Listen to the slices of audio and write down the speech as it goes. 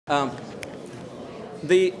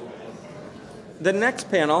The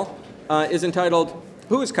next panel is entitled,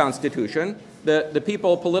 Who is Constitution? The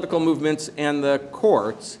People, Political Movements, and the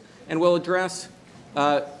Courts, and will address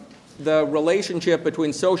the relationship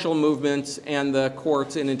between social movements and the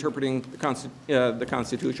courts in interpreting the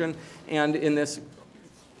Constitution. And in this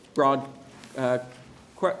broad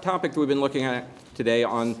topic that we've been looking at today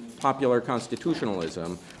on popular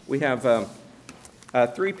constitutionalism, we have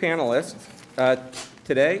 3 panelists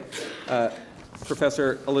today.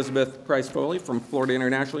 Professor Elizabeth Price Foley from Florida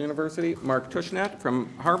International University, Mark Tushnet from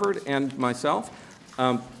Harvard, and myself.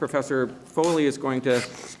 Professor Foley is going to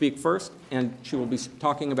speak first, and she will be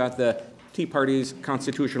talking about the Tea Party's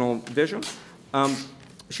constitutional vision.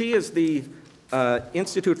 She is the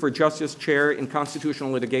Institute for Justice Chair in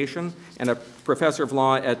Constitutional Litigation and a professor of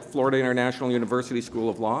law at Florida International University School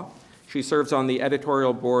of Law. She serves on the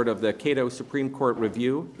editorial board of the Cato Supreme Court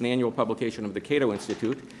Review, an annual publication of the Cato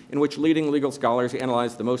Institute, in which leading legal scholars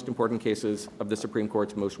analyze the most important cases of the Supreme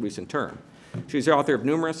Court's most recent term. She's the author of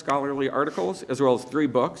numerous scholarly articles, as well as 3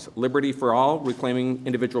 books, Liberty for All, Reclaiming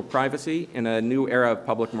Individual Privacy in a New Era of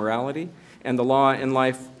Public Morality, and The Law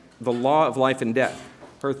of Life and Death.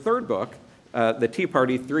 Her 3rd book, The Tea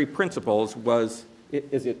Party, 3 Principles,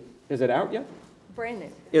 is it out yet? Brand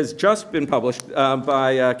new. Is just been published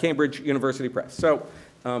by Cambridge University Press. So,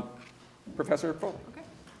 Professor Foley.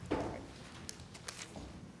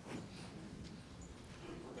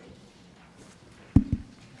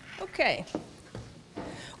 Okay.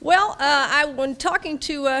 Well, when talking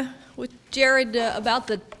with Jared about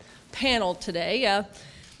the panel today,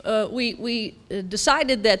 we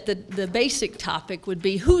decided that the basic topic would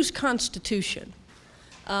be whose Constitution?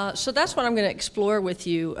 So that's what I'm going to explore with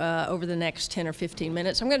you over the next 10 or 15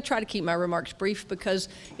 minutes. I'm going to try to keep my remarks brief because,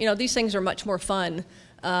 these things are much more fun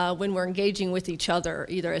when we're engaging with each other,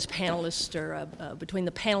 either as panelists or between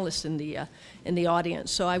the panelists and the audience.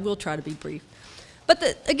 So I will try to be brief.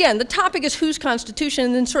 But again, the topic is whose Constitution,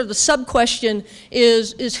 and then sort of the sub-question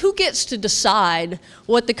is who gets to decide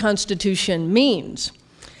what the Constitution means?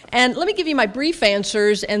 And let me give you my brief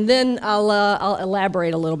answers, and then I'll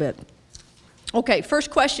elaborate a little bit. Okay,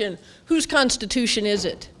 first question, whose Constitution is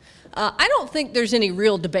it? I don't think there's any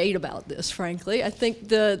real debate about this, frankly. I think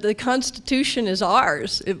the Constitution is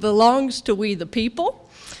ours. It belongs to we the people.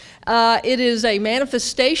 It is a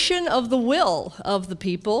manifestation of the will of the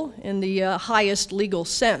people in the highest legal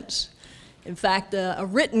sense. In fact, a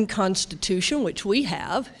written Constitution, which we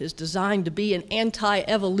have, is designed to be an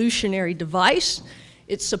anti-evolutionary device.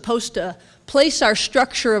 It's supposed to place our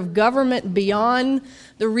structure of government beyond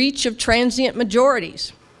the reach of transient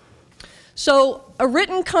majorities. So a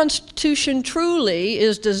written Constitution truly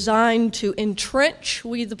is designed to entrench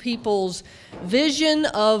we the people's vision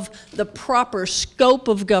of the proper scope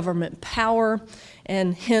of government power,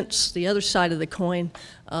 and hence the other side of the coin,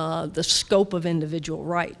 the scope of individual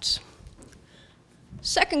rights.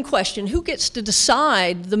 Second question, who gets to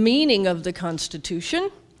decide the meaning of the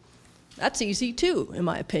Constitution? That's easy too, in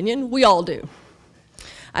my opinion. We all do.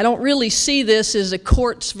 I don't really see this as a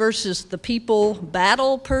courts versus the people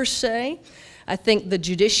battle per se. I think the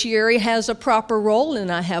judiciary has a proper role,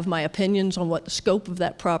 and I have my opinions on what the scope of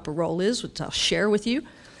that proper role is, which I'll share with you.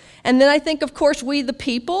 And then I think, of course, we the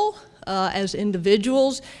people, as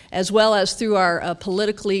individuals, as well as through our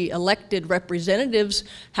politically elected representatives,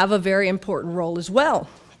 have a very important role as well.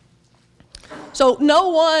 So no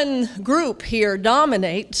one group here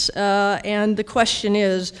dominates, and the question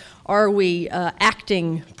is, are we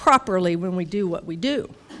acting properly when we do what we do?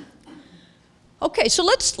 Okay, so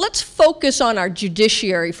let's focus on our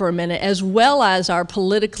judiciary for a minute, as well as our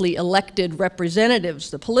politically elected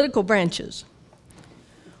representatives, the political branches.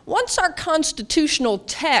 Once our constitutional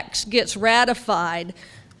text gets ratified,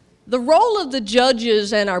 the role of the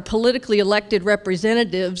judges and our politically elected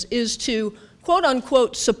representatives is to, quote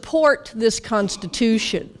unquote, support this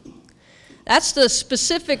Constitution. That's the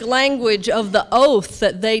specific language of the oath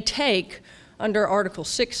that they take under Article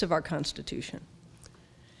 6 of our Constitution.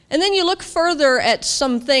 And then you look further at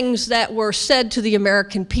some things that were said to the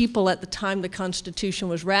American people at the time the Constitution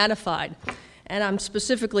was ratified. And I'm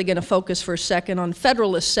specifically going to focus for a second on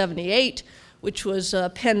Federalist 78, which was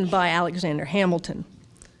penned by Alexander Hamilton.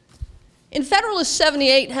 In Federalist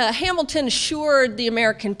 78, Hamilton assured the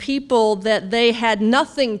American people that they had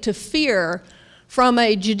nothing to fear from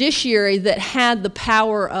a judiciary that had the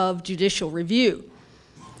power of judicial review.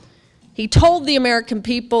 He told the American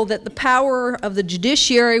people that the power of the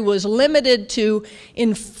judiciary was limited to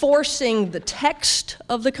enforcing the text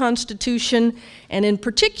of the Constitution, and in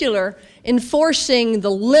particular, enforcing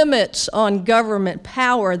the limits on government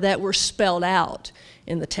power that were spelled out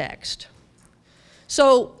in the text.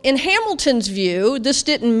 So in Hamilton's view, this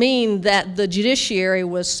didn't mean that the judiciary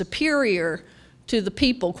was superior to the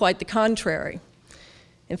people, quite the contrary.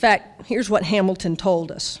 In fact, here's what Hamilton told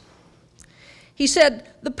us. He said,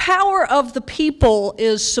 the power of the people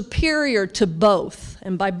is superior to both,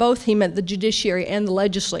 and by both he meant the judiciary and the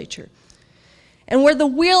legislature. And where the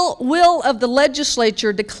will of the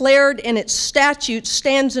legislature declared in its statutes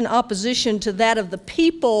stands in opposition to that of the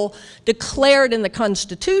people declared in the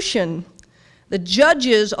Constitution, the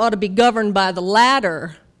judges ought to be governed by the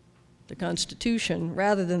latter, the Constitution,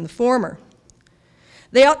 rather than the former.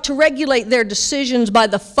 They ought to regulate their decisions by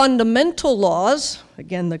the fundamental laws,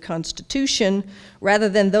 again the Constitution, rather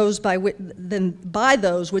than by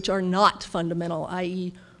those which are not fundamental,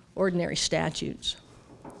 i.e. ordinary statutes.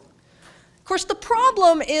 Of course, the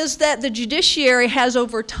problem is that the judiciary has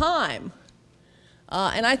over time,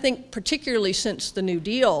 and I think particularly since the New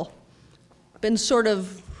Deal, been sort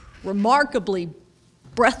of remarkably,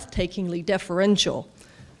 breathtakingly deferential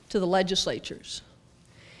to the legislatures.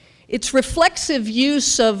 Its reflexive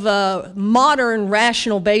use of modern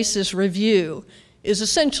rational basis review is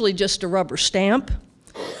essentially just a rubber stamp,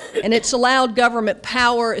 and it's allowed government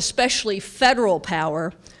power, especially federal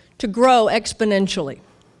power, to grow exponentially.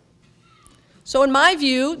 So in my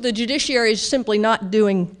view, the judiciary is simply not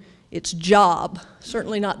doing its job,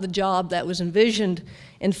 certainly not the job that was envisioned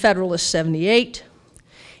in Federalist 78.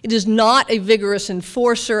 It is not a vigorous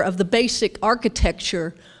enforcer of the basic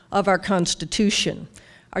architecture of our Constitution.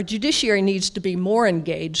 Our judiciary needs to be more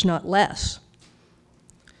engaged, not less.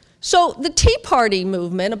 So the Tea Party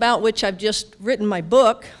movement, about which I've just written my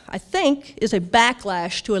book, I think is a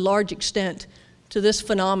backlash to a large extent to this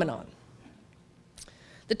phenomenon.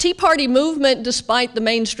 The Tea Party movement, despite the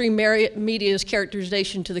mainstream media's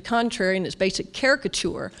characterization to the contrary and its basic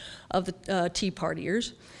caricature of the Tea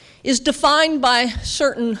Partiers, is defined by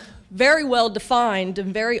certain very well defined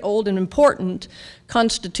and very old and important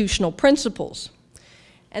constitutional principles.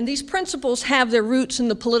 And these principles have their roots in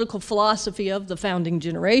the political philosophy of the founding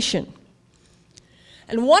generation.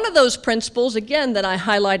 And one of those principles, again, that I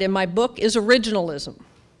highlight in my book is originalism.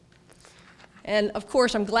 And of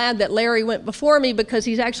course, I'm glad that Larry went before me because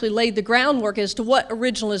he's actually laid the groundwork as to what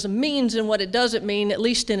originalism means and what it doesn't mean, at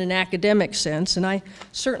least in an academic sense. And I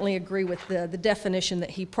certainly agree with the definition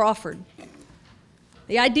that he proffered.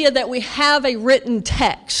 The idea that we have a written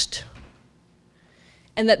text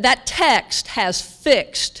and that text has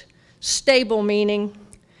fixed, stable meaning,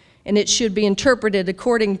 and it should be interpreted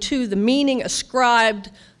according to the meaning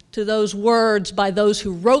ascribed to those words by those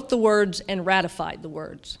who wrote the words and ratified the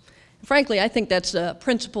words. Frankly, I think that's a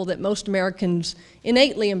principle that most Americans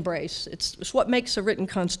innately embrace. It's what makes a written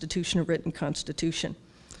constitution a written constitution.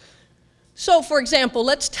 So, for example,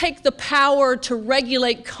 let's take the power to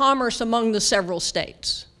regulate commerce among the several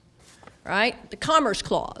states, right? The Commerce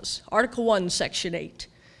Clause, Article 1, Section 8.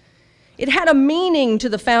 It had a meaning to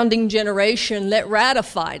the founding generation that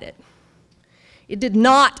ratified it. It did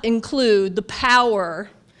not include the power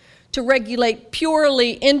to regulate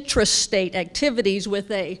purely intrastate activities with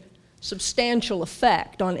a substantial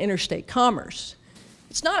effect on interstate commerce.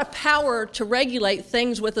 It's not a power to regulate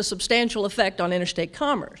things with a substantial effect on interstate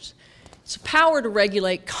commerce. It's a power to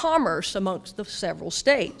regulate commerce amongst the several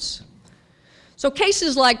states. So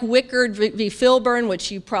cases like Wickard v. Filburn, which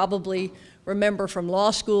you probably remember from law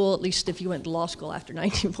school, at least if you went to law school after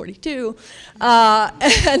 1942,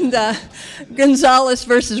 and Gonzalez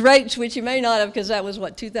versus Raich, which you may not have because that was,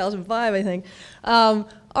 what, 2005, I think,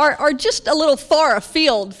 are just a little far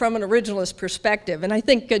afield from an originalist perspective. And I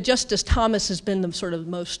think Justice Thomas has been the sort of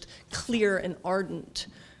most clear and ardent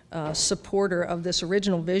supporter of this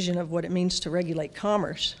original vision of what it means to regulate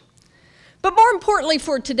commerce. But more importantly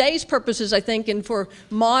for today's purposes, I think, and for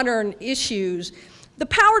modern issues, the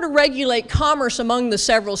power to regulate commerce among the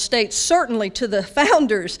several states, certainly to the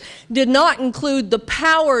founders, did not include the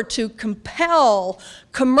power to compel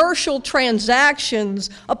commercial transactions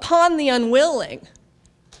upon the unwilling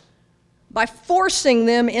by forcing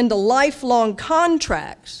them into lifelong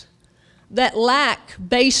contracts that lack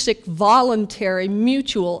basic voluntary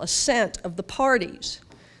mutual assent of the parties.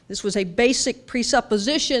 This was a basic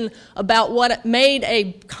presupposition about what made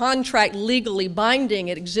a contract legally binding.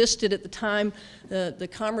 It existed at the time the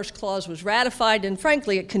Commerce Clause was ratified, and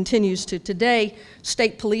frankly, it continues to today,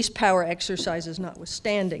 state police power exercises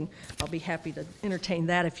notwithstanding. I'll be happy to entertain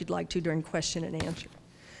that if you'd like to during question and answer.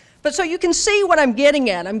 But so you can see what I'm getting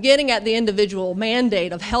at. I'm getting at the individual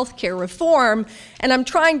mandate of healthcare reform, and I'm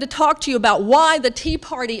trying to talk to you about why the Tea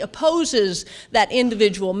Party opposes that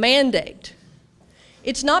individual mandate.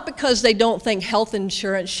 It's not because they don't think health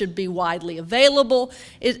insurance should be widely available.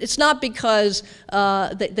 It's not because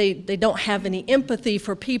they don't have any empathy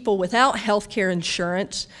for people without health care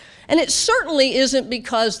insurance. And it certainly isn't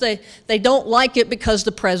because they don't like it because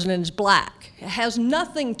the president is black. It has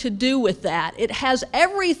nothing to do with that. It has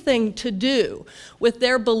everything to do with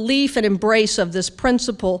their belief and embrace of this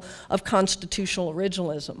principle of constitutional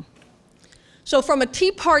originalism. So from a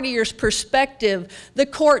Tea Partier's perspective, the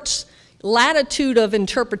court's latitude of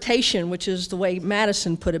interpretation, which is the way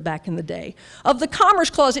Madison put it back in the day, of the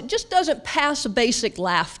Commerce Clause, it just doesn't pass a basic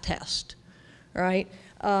laugh test, right,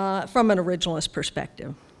 from an originalist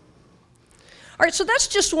perspective. All right, so that's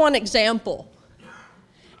just one example.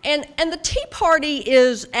 And the Tea Party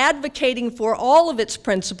is advocating for all of its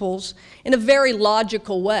principles in a very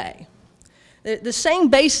logical way. The same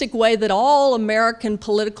basic way that all American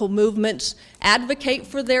political movements advocate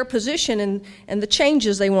for their position and the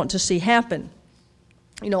changes they want to see happen.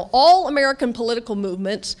 You know, all American political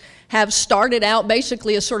movements have started out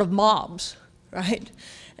basically as sort of mobs, right?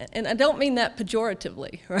 And I don't mean that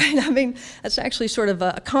pejoratively, right? I mean, that's actually sort of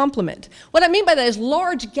a compliment. What I mean by that is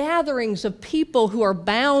large gatherings of people who are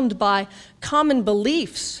bound by common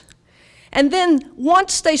beliefs. And then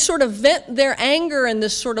once they sort of vent their anger in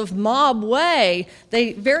this sort of mob way,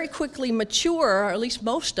 they very quickly mature, or at least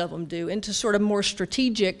most of them do, into sort of more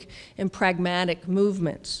strategic and pragmatic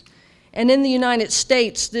movements. And in the United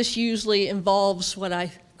States, this usually involves what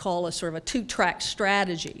I call a sort of a two-track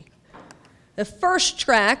strategy. The first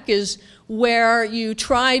track is where you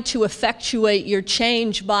try to effectuate your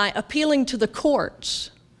change by appealing to the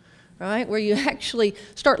courts, right? Where you actually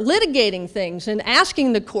start litigating things and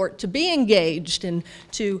asking the court to be engaged and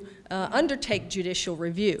to undertake judicial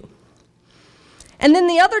review. And then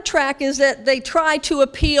the other track is that they try to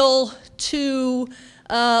appeal to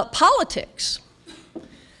politics.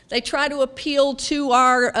 They try to appeal to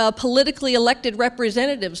our politically elected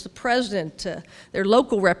representatives, the president, their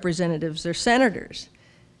local representatives, their senators.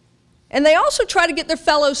 And they also try to get their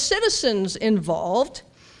fellow citizens involved.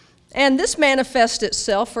 And this manifests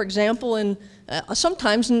itself, for example, in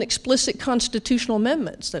sometimes in explicit constitutional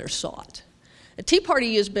amendments that are sought. The Tea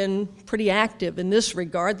Party has been pretty active in this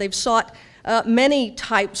regard. They've sought many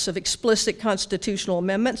types of explicit constitutional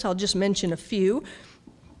amendments. I'll just mention a few.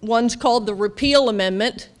 One's called the Repeal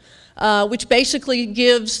Amendment, which basically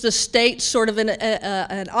gives the states sort of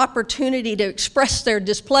an opportunity to express their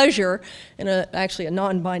displeasure in actually a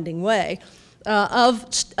non-binding way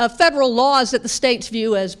of federal laws that the states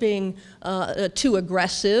view as being too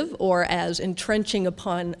aggressive or as entrenching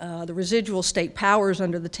upon the residual state powers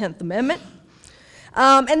under the 10th Amendment.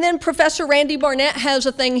 And then Professor Randy Barnett has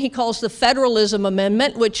a thing he calls the Federalism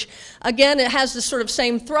Amendment, which, again, it has this sort of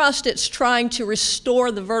same thrust. It's trying to restore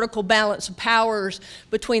the vertical balance of powers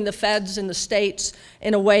between the feds and the states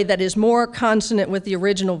in a way that is more consonant with the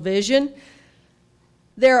original vision.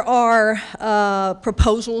 There are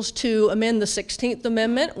proposals to amend the 16th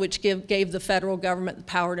Amendment, which gave the federal government the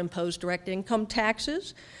power to impose direct income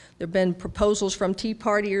taxes. There have been proposals from Tea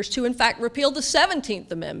Partiers to, in fact, repeal the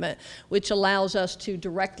 17th Amendment, which allows us to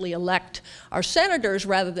directly elect our senators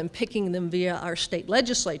rather than picking them via our state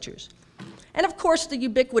legislatures. And, of course, the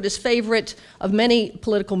ubiquitous favorite of many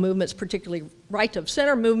political movements, particularly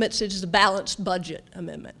right-of-center movements, is the Balanced Budget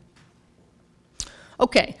Amendment.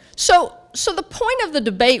 Okay, so the point of the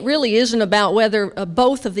debate really isn't about whether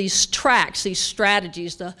both of these tracks, these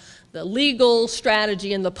strategies, the legal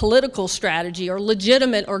strategy and the political strategy are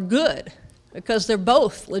legitimate or good, because they're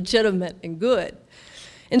both legitimate and good.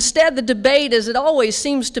 Instead, the debate, as it always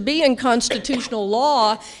seems to be in constitutional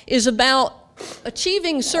law, is about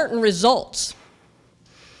achieving certain results.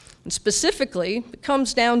 And specifically, it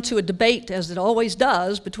comes down to a debate, as it always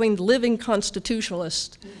does, between the living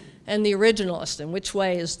constitutionalist and the originalist, and which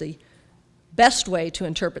way is the best way to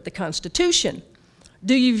interpret the Constitution.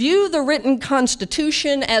 Do you view the written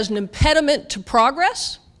Constitution as an impediment to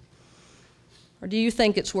progress, or do you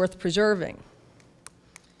think it's worth preserving?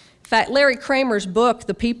 In fact, Larry Kramer's book,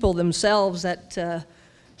 The People Themselves, that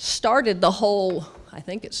started the whole, I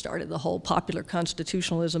think it started the whole popular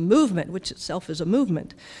constitutionalism movement, which itself is a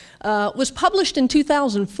movement, was published in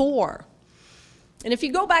 2004. And if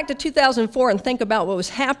you go back to 2004 and think about what was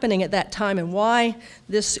happening at that time and why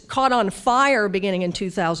this caught on fire beginning in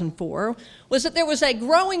 2004, was that there was a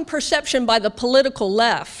growing perception by the political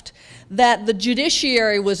left that the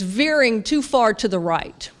judiciary was veering too far to the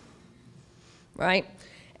right, right?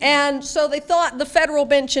 And so they thought the federal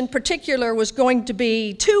bench in particular was going to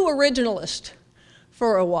be too originalist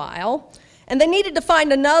for a while, and they needed to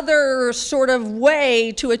find another sort of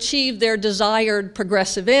way to achieve their desired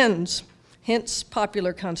progressive ends. Hence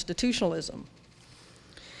popular constitutionalism.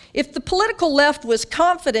 If the political left was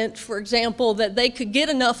confident, for example, that they could get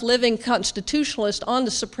enough living constitutionalists on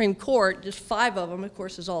the Supreme Court, just 5 of them, of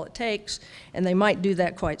course, is all it takes, and they might do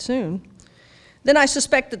that quite soon, then I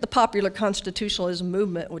suspect that the popular constitutionalism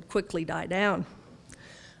movement would quickly die down.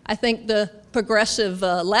 I think the progressive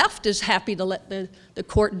left is happy to let the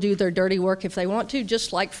court do their dirty work if they want to,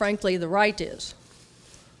 just like, frankly, the right is.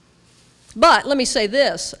 But let me say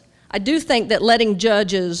this. I do think that letting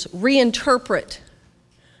judges reinterpret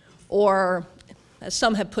or, as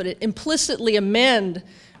some have put it, implicitly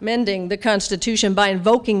amending the Constitution by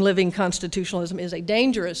invoking living constitutionalism is a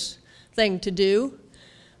dangerous thing to do.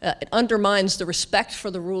 It undermines the respect for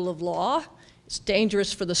the rule of law. It's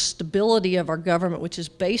dangerous for the stability of our government, which is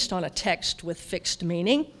based on a text with fixed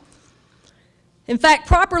meaning. In fact,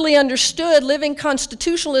 properly understood, living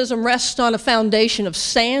constitutionalism rests on a foundation of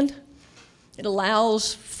sand. It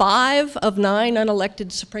allows 5 of 9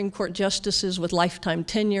 unelected Supreme Court justices with lifetime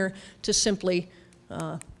tenure to simply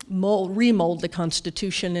remold the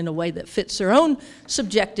Constitution in a way that fits their own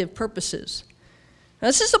subjective purposes. Now,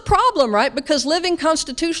 this is a problem, right? Because living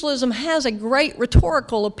constitutionalism has a great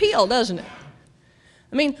rhetorical appeal, doesn't it?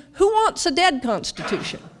 I mean, who wants a dead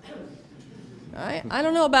Constitution? I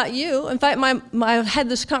don't know about you. In fact, I had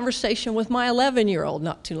this conversation with my 11-year-old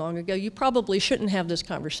not too long ago. You probably shouldn't have this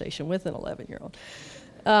conversation with an 11-year-old.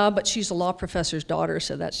 But she's a law professor's daughter,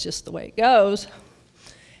 so that's just the way it goes.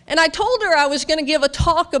 And I told her I was going to give a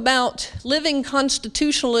talk about living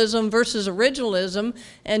constitutionalism versus originalism,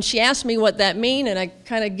 and she asked me what that mean, and I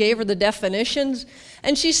kind of gave her the definitions.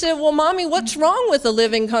 And she said, well, Mommy, what's wrong with a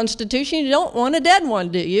living constitution? You don't want a dead one,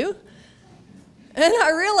 do you? And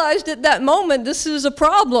I realized at that moment this is a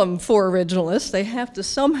problem for originalists. They have to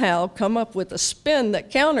somehow come up with a spin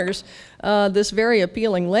that counters this very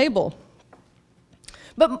appealing label.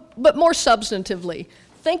 But more substantively,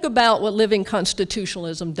 think about what living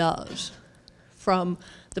constitutionalism does from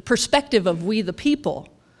the perspective of we the people.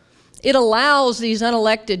 It allows these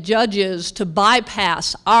unelected judges to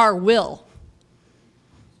bypass our will,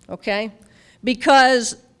 okay?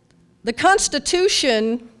 Because the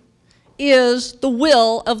Constitution is the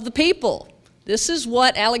will of the people. This is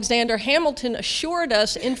what Alexander Hamilton assured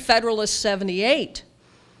us in Federalist 78.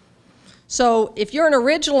 So if you're an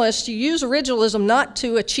originalist, you use originalism not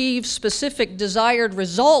to achieve specific desired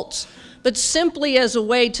results, but simply as a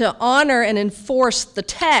way to honor and enforce the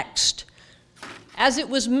text as it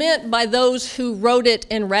was meant by those who wrote it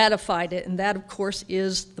and ratified it, and that, of course,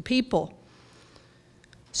 is the people.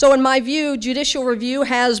 So in my view, judicial review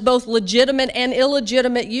has both legitimate and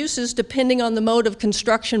illegitimate uses depending on the mode of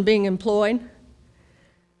construction being employed.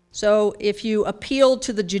 So if you appeal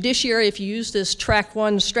to the judiciary, if you use this track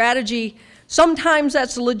 1 strategy, sometimes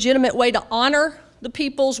that's a legitimate way to honor the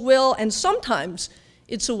people's will, and sometimes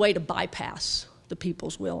it's a way to bypass the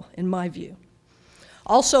people's will, in my view.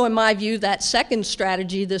 Also, in my view, that second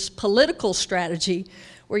strategy, this political strategy,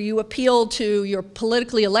 where you appeal to your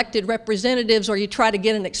politically elected representatives or you try to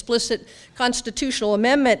get an explicit constitutional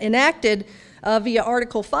amendment enacted via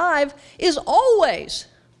Article 5, is always,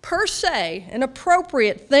 per se, an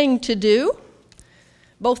appropriate thing to do.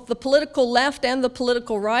 Both the political left and the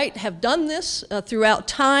political right have done this throughout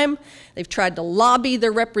time. They've tried to lobby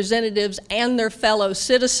their representatives and their fellow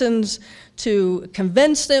citizens to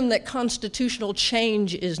convince them that constitutional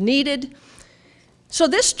change is needed. So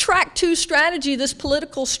this track 2 strategy, this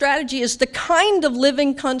political strategy, is the kind of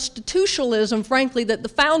living constitutionalism, frankly, that the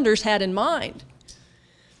founders had in mind.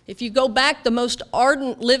 If you go back, the most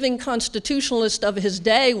ardent living constitutionalist of his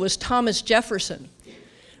day was Thomas Jefferson,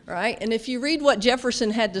 right? And if you read what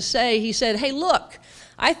Jefferson had to say, he said, hey, look,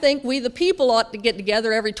 I think we the people ought to get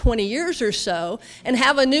together every 20 years or so and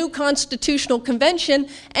have a new constitutional convention,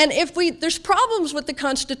 and if there's problems with the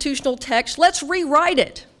constitutional text, let's rewrite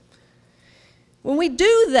it. When we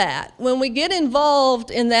do that, when we get involved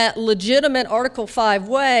in that legitimate Article 5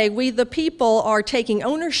 way, we the people are taking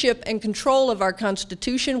ownership and control of our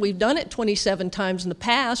Constitution. We've done it 27 times in the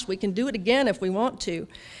past. We can do it again if we want to.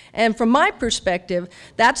 And from my perspective,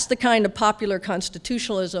 that's the kind of popular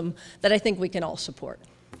constitutionalism that I think we can all support.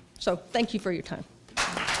 So thank you for your time.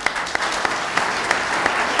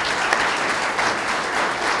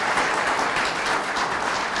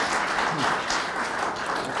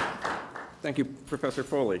 Thank you, Professor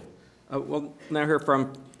Foley. We'll now hear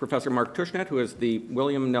from Professor Mark Tushnet, who is the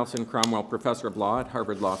William Nelson Cromwell Professor of Law at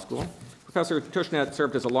Harvard Law School. Professor Tushnet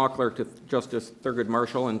served as a law clerk to Justice Thurgood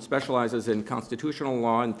Marshall and specializes in constitutional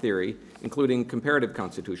law and theory, including comparative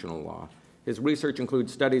constitutional law. His research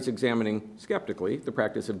includes studies examining, skeptically, the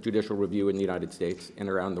practice of judicial review in the United States and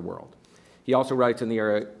around the world. He also writes in the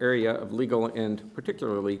area of legal and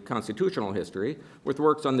particularly constitutional history, with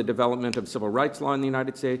works on the development of civil rights law in the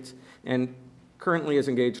United States, and currently is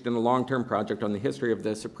engaged in a long-term project on the history of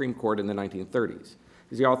the Supreme Court in the 1930s.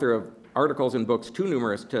 He's the author of articles and books too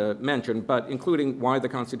numerous to mention, but including Why the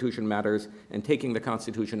Constitution Matters and Taking the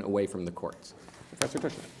Constitution Away from the Courts. Professor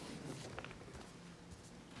Tushnet.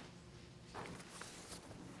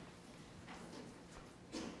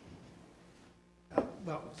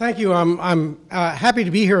 Well, thank you. I'm happy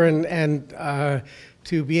to be here and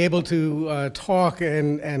to be able to talk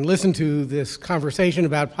and listen to this conversation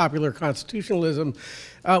about popular constitutionalism.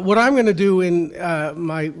 What I'm going to do in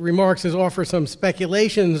my remarks is offer some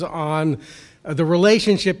speculations on the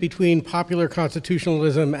relationship between popular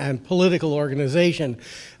constitutionalism and political organization.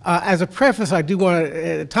 As a preface, I do want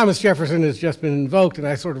to, Thomas Jefferson has just been invoked, and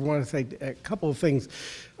I sort of want to say a couple of things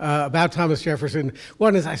about Thomas Jefferson.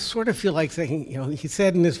 One is I sort of feel like saying, you know, he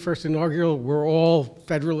said in his first inaugural, we're all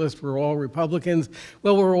Federalists, we're all Republicans.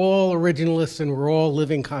 Well, we're all originalists and we're all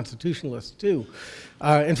living constitutionalists too.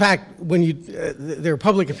 In fact, when there are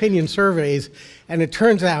public opinion surveys, and it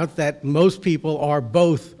turns out that most people are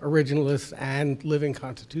both originalists and living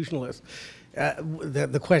constitutionalists.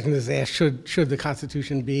 The question is asked, should the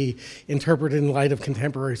Constitution be interpreted in light of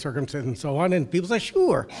contemporary circumstances and so on? And people say,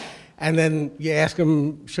 sure. And then you ask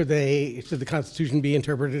them, should the Constitution be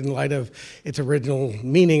interpreted in light of its original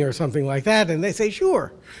meaning or something like that? And they say,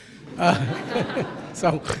 sure.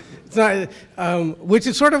 So it's not, which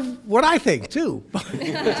is sort of what I think too.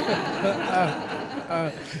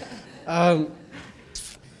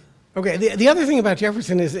 Okay. The other thing about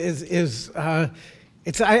Jefferson is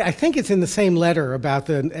I think it's in the same letter about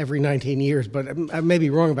the every 19 years, but I may be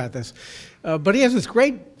wrong about this. But he has this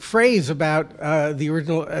great phrase about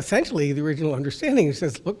essentially the original understanding. He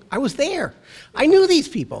says, look, I was there. I knew these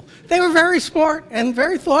people. They were very smart and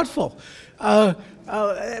very thoughtful.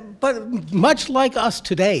 But much like us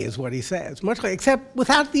today is what he says, except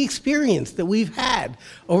without the experience that we've had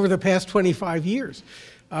over the past 25 years,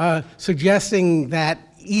 suggesting that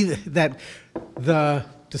that the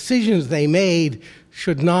decisions they made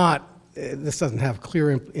should not, this doesn't have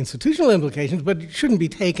clear institutional implications, but it shouldn't be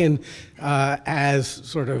taken as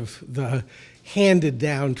sort of the handed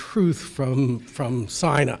down truth from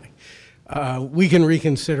Sinai. We can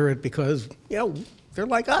reconsider it because, you know, they're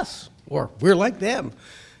like us, or we're like them.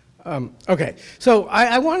 Okay, so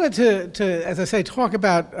I wanted to, as I say, talk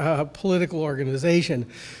about political organization.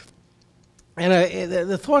 And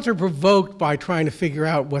the thoughts are provoked by trying to figure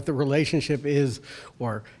out what the relationship is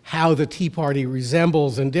or how the Tea Party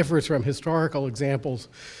resembles and differs from historical examples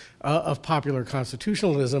of popular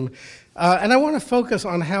constitutionalism. And I want to focus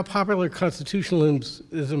on how popular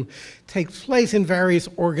constitutionalism takes place in various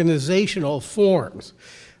organizational forms.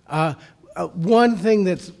 One thing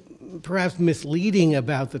that's perhaps misleading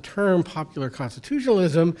about the term popular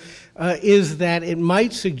constitutionalism is that it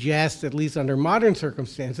might suggest, at least under modern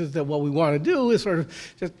circumstances, that what we want to do is sort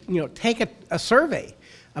of just, you know, take a survey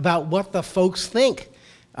about what the folks think.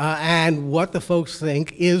 And what the folks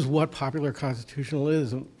think is what popular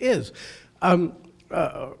constitutionalism is.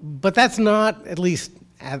 But that's not, at least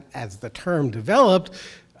as the term developed,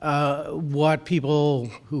 what people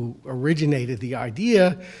who originated the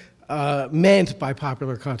idea meant by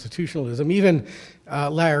popular constitutionalism. Even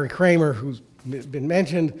Larry Kramer, who's been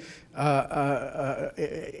mentioned,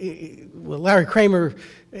 Larry Kramer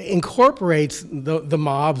incorporates the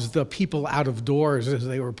mobs, the people out of doors, as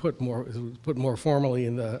they were put more formally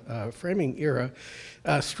in the framing era,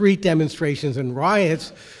 street demonstrations and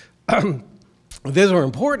riots. These are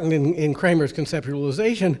important in Kramer's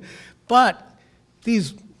conceptualization, but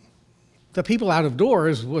the people out of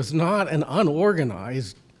doors was not an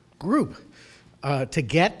unorganized group. To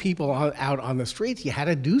get people out on the streets, you had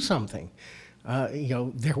to do something. You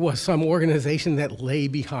know, there was some organization that lay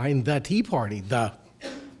behind the Tea Party, the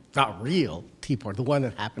not real Tea Party, the one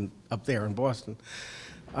that happened up there in Boston.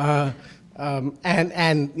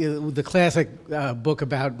 And you know, the classic book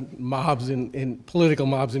about mobs political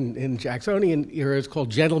mobs in Jacksonian era is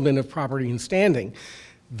called Gentlemen of Property and Standing.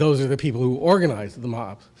 Those are the people who organized the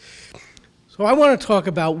mobs. So I want to talk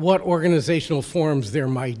about what organizational forms there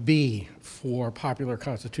might be for popular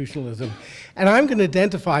constitutionalism. And I'm going to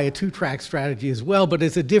identify a two-track strategy as well, but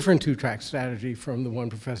it's a different two-track strategy from the one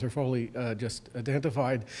Professor Foley just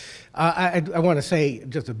identified. I want to say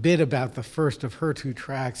just a bit about the first of her two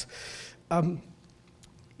tracks.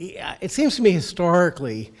 It seems to me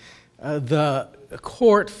historically the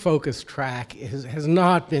court-focused track has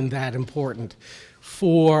not been that important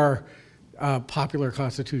for popular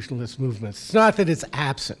constitutionalist movements. It's not that it's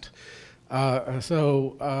absent.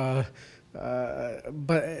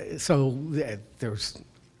 There's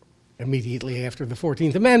immediately after the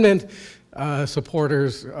 14th Amendment,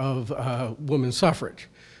 supporters of women's suffrage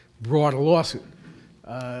brought a lawsuit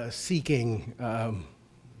seeking,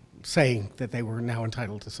 saying that they were now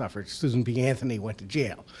entitled to suffrage. Susan B. Anthony went to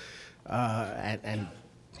jail, and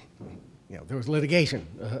there was litigation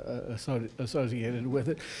associated with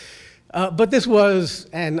it. But this was,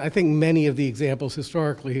 and I think many of the examples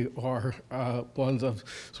historically are ones of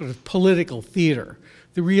sort of political theater.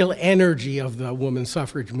 The real energy of the women's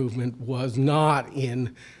suffrage movement was not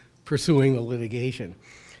in pursuing the litigation.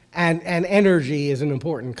 And energy is an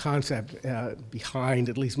important concept behind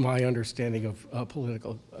at least my understanding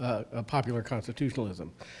of popular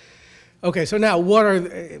constitutionalism. Okay, so now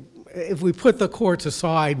if we put the courts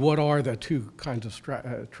aside, what are the two kinds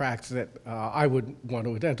of tracks that I would want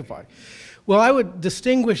to identify? Well, I would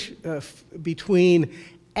distinguish between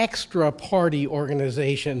extra-party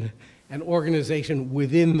organization and organization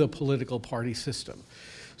within the political party system.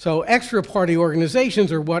 So extra-party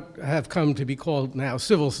organizations are what have come to be called now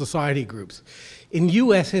civil society groups. In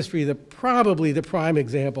US history, probably the prime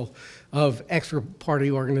example of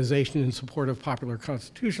extra-party organization in support of popular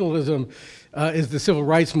constitutionalism is the civil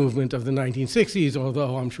rights movement of the 1960s,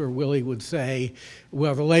 although I'm sure Willie would say,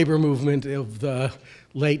 well, the labor movement of the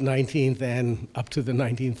late 19th and up to the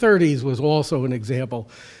 1930s was also an example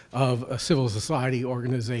of a civil society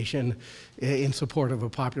organization in support of a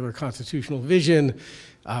popular constitutional vision.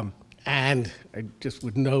 And I just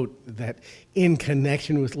would note that in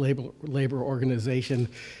connection with labor organization,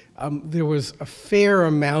 there was a fair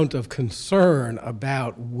amount of concern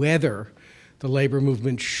about whether the labor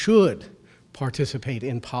movement should participate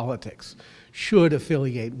in politics, should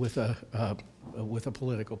affiliate with a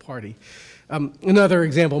political party. Another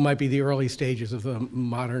example might be the early stages of the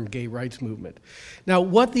modern gay rights movement. Now,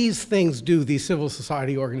 what these things do, these civil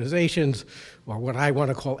society organizations, or what I want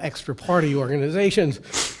to call extra-party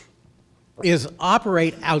organizations, is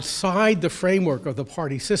operate outside the framework of the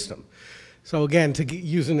party system. So again, to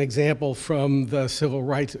use an example from the civil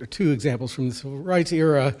rights, or two examples from the civil rights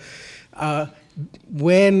era,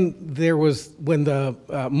 when the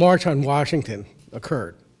March on Washington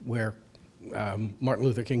occurred, where Martin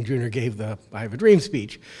Luther King Jr. gave the I Have a Dream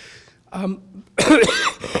speech, there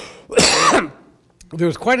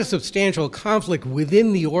was quite a substantial conflict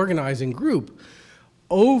within the organizing group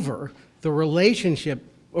over the relationship,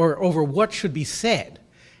 or over what should be said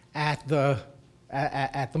at the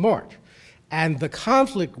march. And the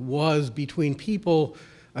conflict was between people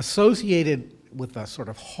associated with the sort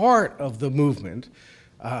of heart of the movement,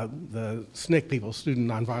 the SNCC people, Student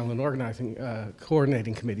Nonviolent Organizing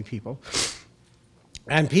Coordinating Committee people,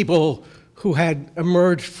 and people who had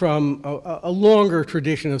emerged from a longer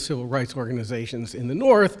tradition of civil rights organizations in the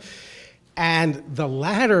North, and the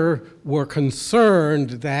latter were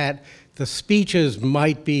concerned that the speeches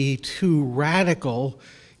might be too radical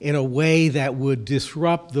in a way that would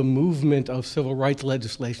disrupt the movement of civil rights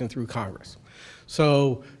legislation through Congress.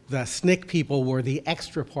 So the SNCC people were the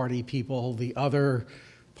extra-party people. The other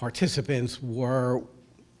participants were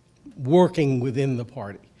working within the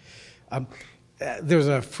party. There's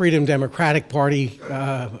a Freedom Democratic Party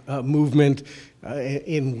movement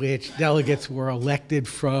in which delegates were elected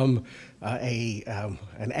from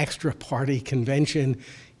an extra-party convention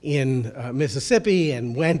in Mississippi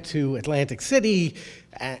and went to Atlantic City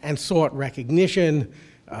and sought recognition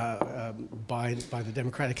by the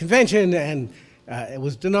Democratic Convention, and it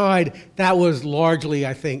was denied. That was largely,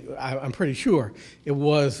 I think, I'm pretty sure, it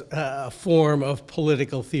was a form of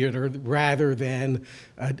political theater rather than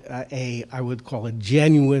I would call a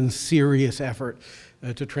genuine, serious effort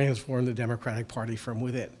to transform the Democratic Party from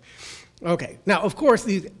within. Okay, now of course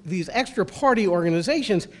these extra party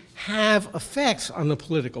organizations have effects on the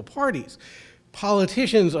political parties.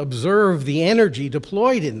 Politicians observe the energy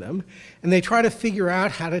deployed in them, and they try to figure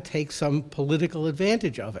out how to take some political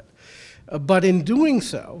advantage of it. But in doing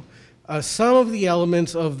so, some of the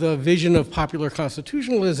elements of the vision of popular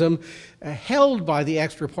constitutionalism held by the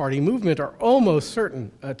extra party movement are almost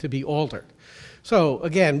certain to be altered. So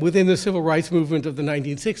again, within the civil rights movement of the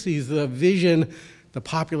 1960s, the vision, the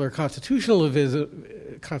popular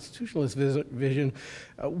constitutionalist vision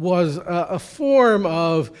was a form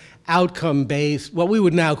of outcome-based, what we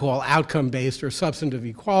would now call outcome-based or substantive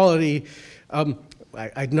equality.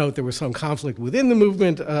 I'd note there was some conflict within the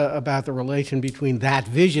movement about the relation between that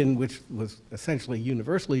vision, which was essentially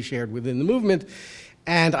universally shared within the movement,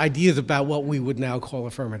 and ideas about what we would now call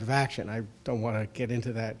affirmative action. I don't want to get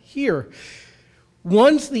into that here.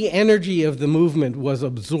 Once the energy of the movement was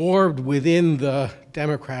absorbed within the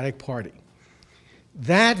Democratic Party,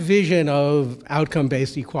 that vision of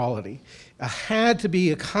outcome-based equality had to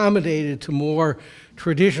be accommodated to more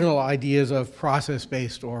traditional ideas of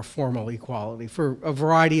process-based or formal equality for a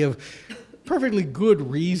variety of perfectly good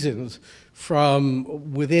reasons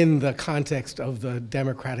from within the context of the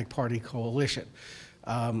Democratic Party coalition.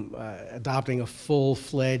 Adopting a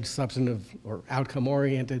full-fledged substantive or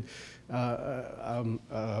outcome-oriented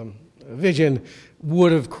vision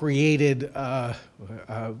would have created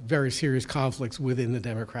very serious conflicts within the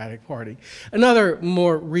Democratic Party. Another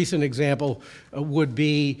more recent example would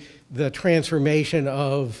be the transformation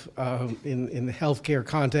of, in the healthcare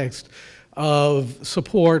context, of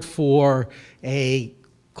support for a,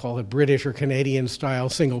 call it British or Canadian style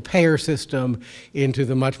single-payer system into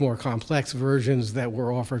the much more complex versions that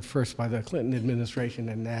were offered first by the Clinton administration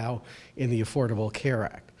and now in the Affordable Care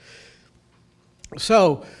Act.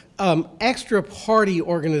 So, extra-party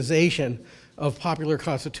organization of popular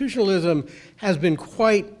constitutionalism has been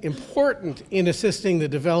quite important in assisting the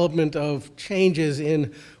development of changes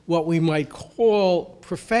in what we might call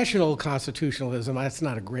professional constitutionalism. That's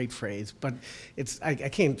not a great phrase, but I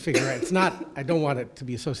can't figure out, it's not, I don't want it to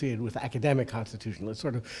be associated with academic constitutionalism. It's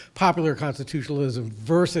sort of popular constitutionalism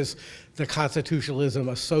versus the constitutionalism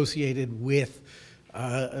associated with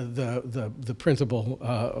the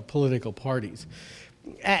principal political parties.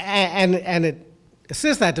 And it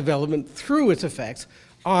assists that development through its effects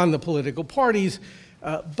on the political parties,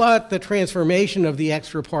 but the transformation of the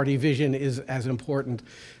extra-party vision is as important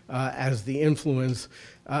as the influence.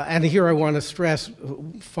 And here I want to stress,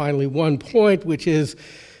 finally, one point, which is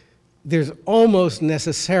there's almost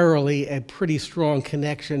necessarily a pretty strong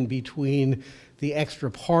connection between the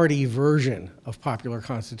extra-party version of popular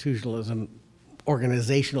constitutionalism,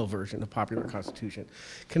 organizational version of popular constitution,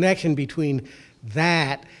 connection between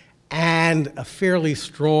that and a fairly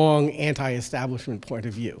strong anti-establishment point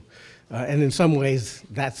of view. And in some ways,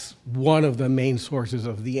 that's one of the main sources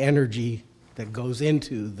of the energy that goes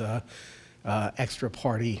into the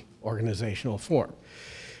extra-party organizational form.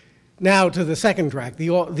 Now to the second track. The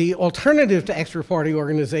alternative to extra-party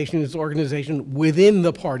organization is organization within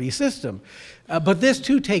the party system. But this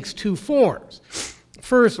too takes two forms.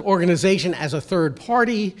 First, organization as a third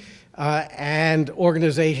party, and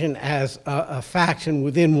organization as a faction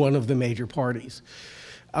within one of the major parties.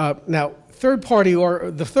 Now,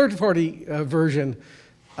 the third party version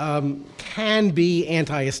can be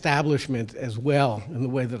anti-establishment as well, in the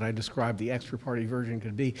way that I described the extra party version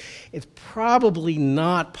could be. It's probably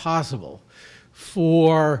not possible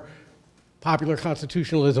for popular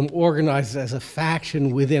constitutionalism organized as a faction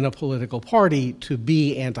within a political party to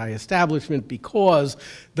be anti-establishment because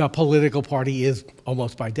the political party is,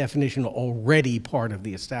 almost by definition, already part of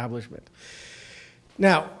the establishment.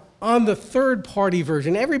 Now, on the third party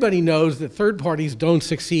version, everybody knows that third parties don't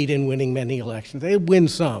succeed in winning many elections. They win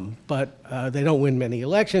some, but they don't win many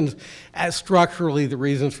elections. As structurally, the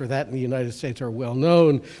reasons for that in the United States are well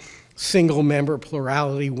known. Single-member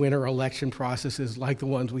plurality winner election processes like the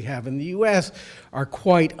ones we have in the US are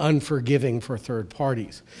quite unforgiving for third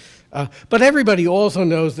parties. But everybody also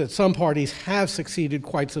knows that some parties have succeeded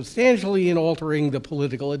quite substantially in altering the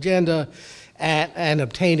political agenda and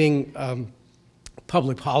obtaining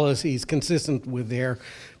public policies consistent with their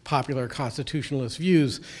popular constitutionalist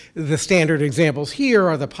views. The standard examples here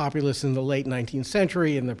are the populists in the late 19th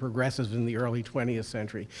century and the progressives in the early 20th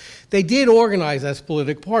century. They did organize as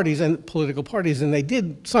political parties, and they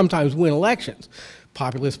did sometimes win elections.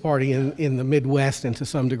 Populist Party in the Midwest and to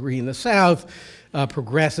some degree in the South,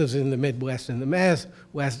 progressives in the Midwest and the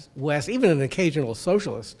West, even an occasional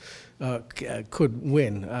socialist could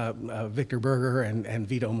win. Victor Berger and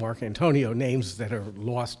Vito Marcantonio, names that are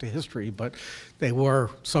lost to history, but they were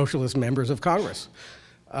socialist members of Congress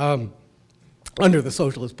under the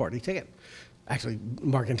Socialist Party ticket. Actually,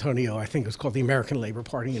 Marcantonio, I think, was called the American Labor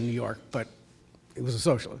Party in New York, but it was a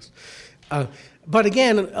socialist. But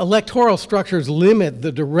again, electoral structures limit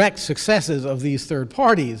the direct successes of these third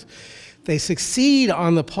parties. They succeed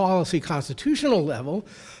on the policy constitutional level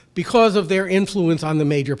because of their influence on the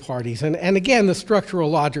major parties. And again, the structural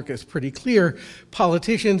logic is pretty clear.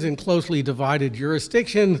 Politicians in closely divided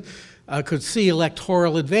jurisdictions could see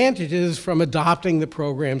electoral advantages from adopting the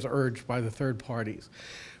programs urged by the third parties.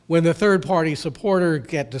 When the third party supporters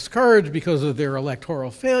get discouraged because of their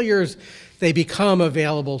electoral failures, they become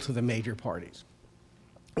available to the major parties.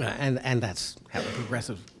 And that's how the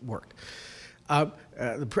progressives worked.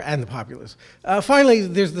 And the populists. Finally,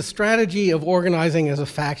 there's the strategy of organizing as a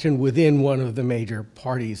faction within one of the major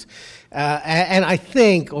parties. And I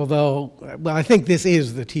think, I think this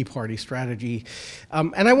is the Tea Party strategy.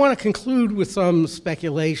 And I want to conclude with some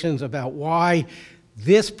speculations about why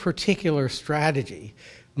this particular strategy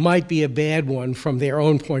might be a bad one from their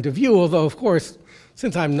own point of view, although, of course,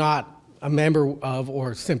 since I'm not a member of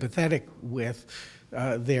or sympathetic with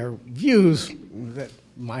their views, that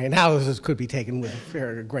my analysis could be taken with a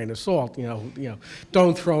fair grain of salt.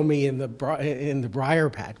 Don't throw me in the briar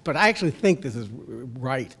patch. But I actually think this is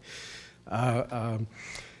right. The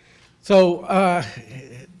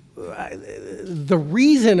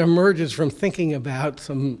reason emerges from thinking about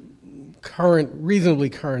some reasonably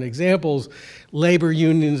current examples: labor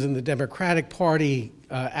unions in the Democratic Party,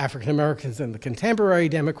 African Americans in the contemporary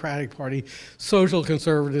Democratic Party, social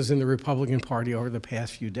conservatives in the Republican Party over the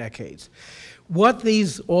past few decades. What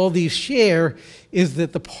all these share is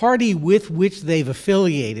that the party with which they've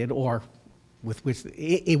affiliated, or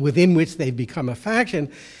within which they've become a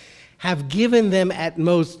faction, have given them at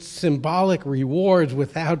most symbolic rewards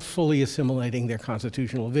without fully assimilating their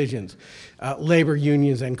constitutional visions. Labor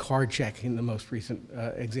unions and card check in the most recent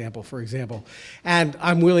example, for example. And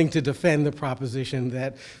I'm willing to defend the proposition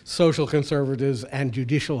that social conservatives and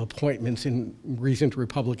judicial appointments in recent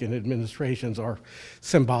Republican administrations are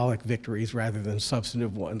symbolic victories rather than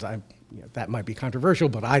substantive ones. That might be controversial,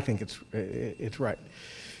 but I think it's right.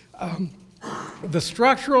 The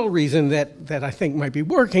structural reason that I think might be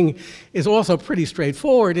working is also pretty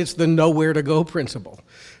straightforward. It's the nowhere to go principle.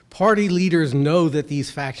 Party leaders know that these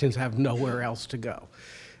factions have nowhere else to go.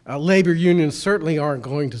 Labor unions certainly aren't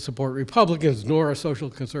going to support Republicans, nor are social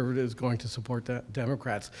conservatives going to support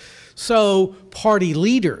Democrats. So party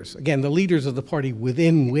leaders, again, the leaders of the party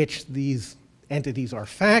within which these entities are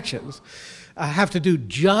factions, have to do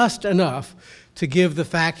just enough to give the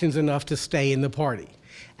factions enough to stay in the party.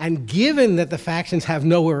 And given that the factions have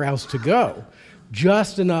nowhere else to go,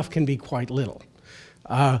 just enough can be quite little.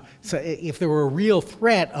 So if there were a real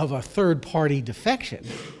threat of a third-party defection,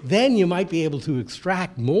 then you might be able to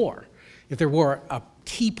extract more. If there were a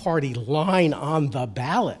Tea Party line on the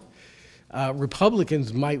ballot,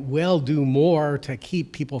 Republicans might well do more to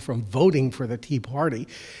keep people from voting for the Tea Party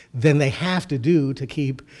than they have to do to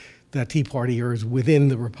keep the Tea Partiers within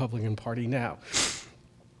the Republican Party now.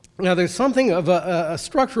 Now, there's something of a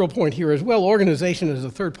structural point here as well. Organization as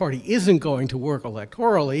a third party isn't going to work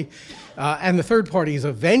electorally, and the third party is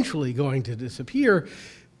eventually going to disappear.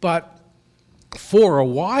 But for a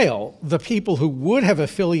while, the people who would have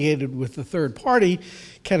affiliated with the third party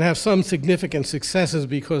can have some significant successes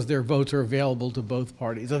because their votes are available to both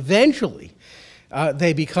parties. Eventually,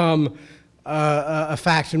 they become a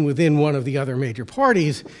faction within one of the other major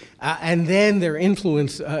parties, and then their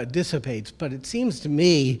influence dissipates. But it seems to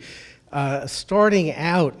me starting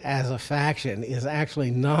out as a faction is actually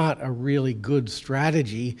not a really good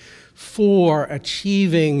strategy for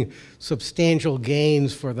achieving substantial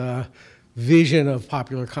gains for the vision of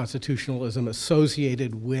popular constitutionalism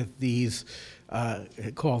associated with these,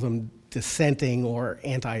 call them dissenting or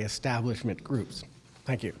anti-establishment groups.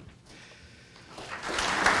 Thank you.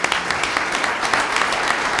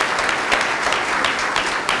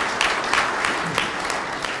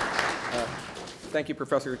 Thank you,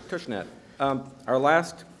 Professor Tushnet. Our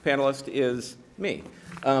last panelist is me.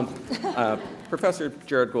 Professor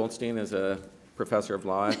Jared Goldstein is a professor of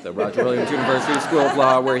law at the Roger Williams University School of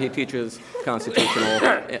Law, where he teaches constitutional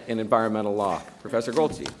and environmental law. Professor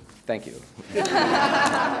Goldstein, thank you.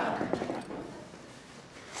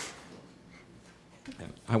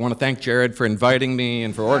 I want to thank Jared for inviting me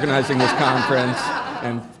and for organizing this conference,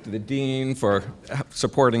 and the dean for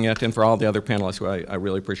supporting it, and for all the other panelists who I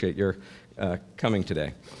really appreciate your coming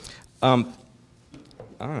today. I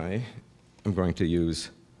am going to use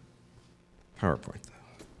PowerPoint,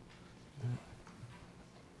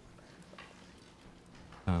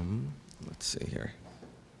 though. Let's see here.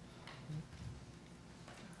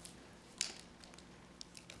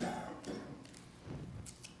 There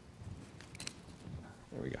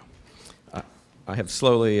we go. I have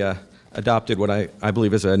slowly adopted what I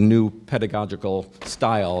believe is a new pedagogical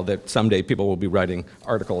style that someday people will be writing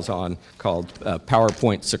articles on, called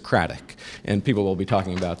PowerPoint Socratic. And people will be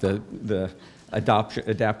talking about the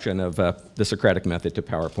adaptation of the Socratic method to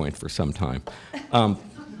PowerPoint for some time. My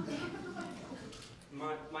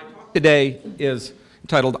talk today is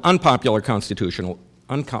entitled Unpopular Constitutionalism,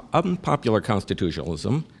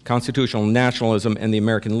 Constitutional Nationalism, and the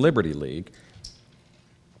American Liberty League.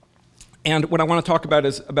 And what I want to talk about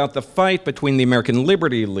is about the fight between the American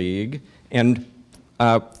Liberty League and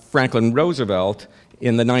Franklin Roosevelt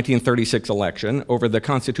in the 1936 election over the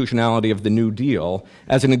constitutionality of the New Deal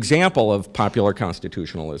as an example of popular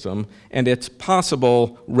constitutionalism and its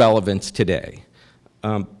possible relevance today.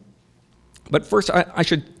 But first, I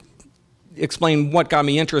should explain what got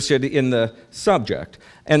me interested in the subject.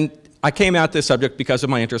 And I came at this subject because of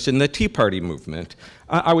my interest in the Tea Party movement.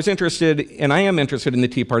 I was interested, and I am interested in the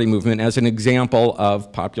Tea Party movement as an example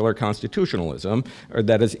of popular constitutionalism, or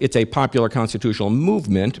that is, it's a popular constitutional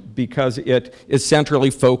movement because it is centrally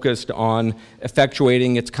focused on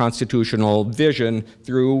effectuating its constitutional vision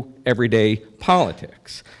through everyday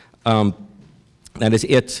politics. That is,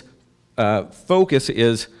 its focus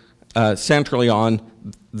is centrally on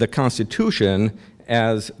the Constitution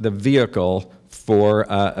as the vehicle for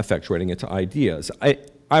effectuating its ideas. I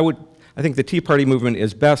think the Tea Party movement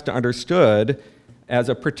is best understood as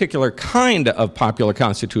a particular kind of popular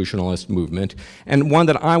constitutionalist movement, and one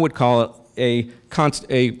that I would call a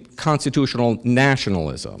constitutional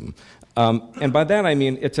nationalism. And by that I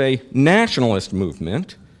mean it's a nationalist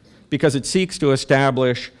movement because it seeks to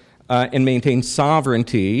establish and maintain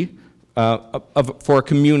sovereignty for a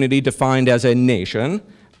community defined as a nation,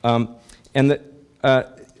 and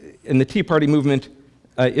the Tea Party movement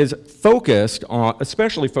is focused on,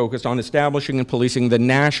 especially focused on establishing and policing the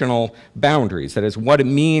national boundaries. That is, what it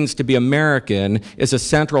means to be American is a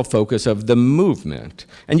central focus of the movement.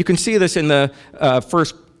 And you can see this in the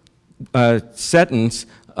first sentence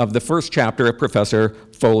of the first chapter of Professor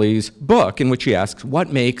Foley's book, in which he asks,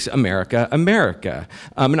 what makes America America?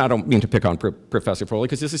 And I don't mean to pick on Professor Foley,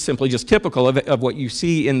 because this is simply just typical of what you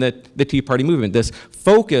see in the Tea Party movement, this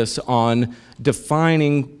focus on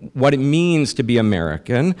defining what it means to be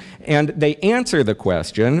American, and they answer the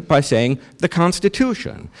question by saying the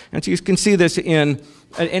Constitution. And so you can see this in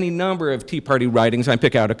any number of Tea Party writings. I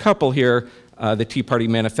pick out a couple here. The Tea Party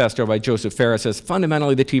Manifesto by Joseph Farris says,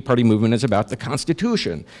 fundamentally the Tea Party movement is about the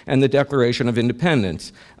Constitution and the Declaration of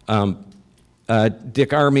Independence. Dick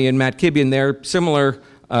Armey and Matt Kibbe in their similar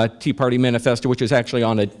Tea Party Manifesto, which is actually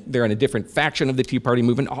they're in a different faction of the Tea Party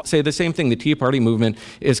movement, say the same thing. The Tea Party movement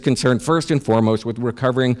is concerned first and foremost with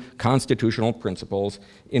recovering constitutional principles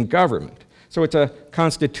in government. So it's a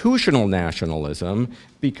constitutional nationalism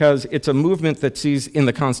because it's a movement that sees in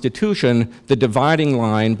the Constitution the dividing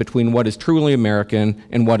line between what is truly American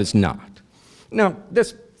and what is not. Now,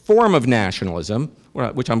 this form of nationalism,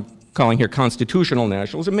 which I'm calling here constitutional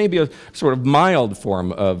nationalism, may be a sort of mild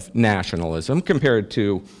form of nationalism compared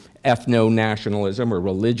to ethno-nationalism or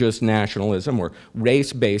religious nationalism or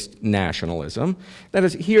race-based nationalism. That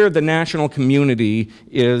is, here the national community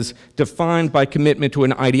is defined by commitment to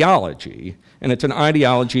an ideology, and it's an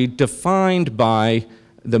ideology defined by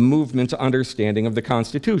the movement's understanding of the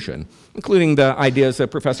Constitution, including the ideas that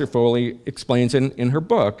Professor Foley explains in her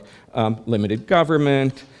book, limited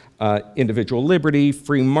government, individual liberty,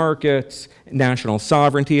 free markets, national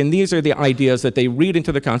sovereignty, and these are the ideas that they read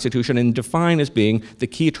into the Constitution and define as being the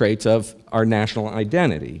key traits of our national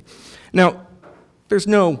identity. Now, there's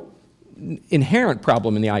no inherent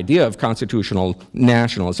problem in the idea of constitutional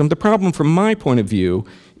nationalism. The problem from my point of view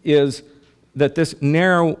is that this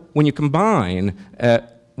narrow, when you combine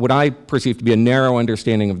what I perceive to be a narrow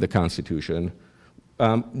understanding of the Constitution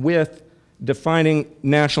with defining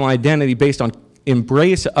national identity based on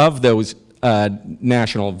embrace of those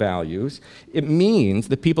national values, it means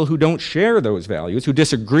that people who don't share those values, who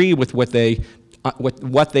disagree with what they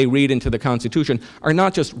read into the Constitution, are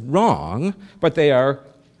not just wrong, but they are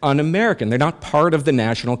un-American. They're not part of the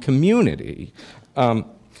national community.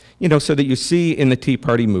 So that you see in the Tea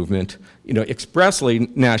Party movement, expressly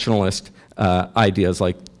nationalist ideas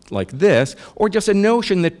like this, or just a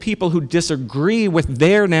notion that people who disagree with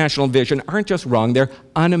their national vision aren't just wrong, they're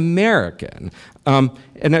un-American.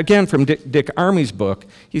 And again, from Dick Armey's book,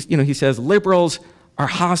 he says liberals are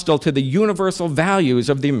hostile to the universal values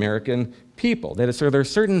of the American people. That is, so there are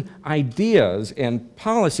certain ideas and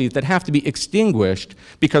policies that have to be extinguished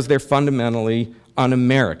because they're fundamentally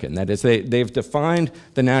un-American. That is, they've defined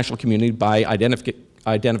the national community by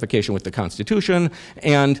identification with the Constitution,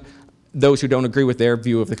 and those who don't agree with their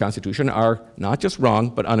view of the Constitution are not just wrong,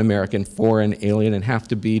 but un-American, foreign, alien, and have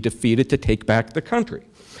to be defeated to take back the country.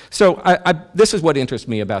 So this is what interests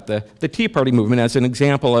me about the Tea Party movement as an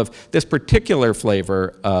example of this particular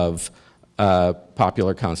flavor of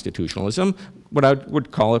popular constitutionalism, what I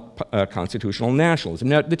would call a constitutional nationalism.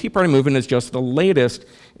 Now, the Tea Party movement is just the latest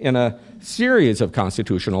in a series of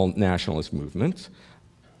constitutional nationalist movements.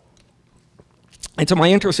 And so my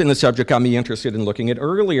interest in the subject got me interested in looking at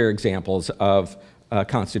earlier examples of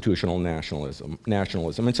constitutional nationalism.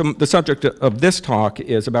 And so the subject of this talk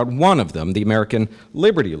is about one of them, the American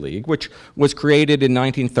Liberty League, which was created in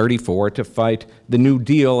 1934 to fight the New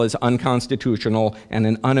Deal as unconstitutional and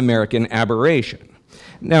an un-American aberration.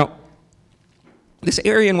 Now, this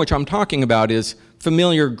area in which I'm talking about is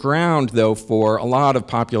familiar ground, though, for a lot of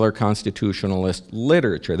popular constitutionalist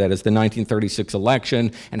literature. That is the 1936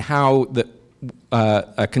 election and how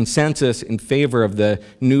a consensus in favor of the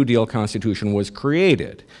New Deal Constitution was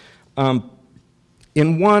created.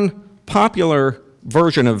 In one popular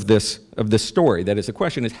version of this story, that is, the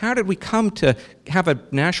question is, how did we come to have a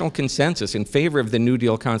national consensus in favor of the New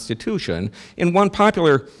Deal Constitution? In one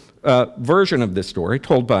popular version of this story,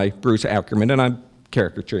 told by Bruce Ackerman, and I'm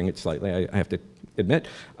caricaturing it slightly, I have to admit,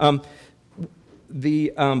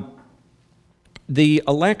 the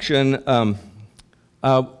election of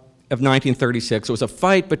 1936 was a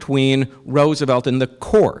fight between Roosevelt and the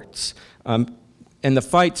courts. And the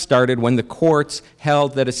fight started when the courts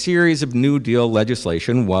held that a series of New Deal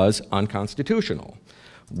legislation was unconstitutional.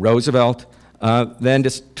 Roosevelt then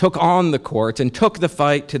just took on the courts and took the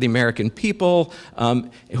fight to the American people,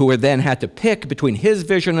 who were then had to pick between his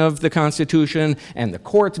vision of the Constitution and the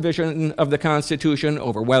court's vision of the Constitution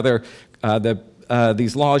over whether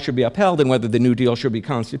these laws should be upheld and whether the New Deal should be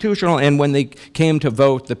constitutional. And when they came to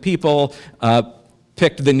vote, the people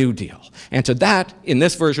picked the New Deal. And so that, in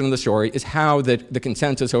this version of the story, is how the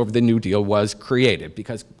consensus over the New Deal was created.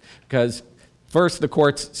 Because first the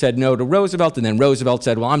courts said no to Roosevelt, and then Roosevelt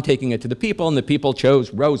said, well, I'm taking it to the people, and the people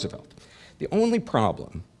chose Roosevelt. The only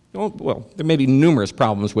problem, well, there may be numerous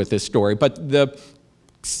problems with this story, but the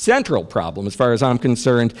central problem, as far as I'm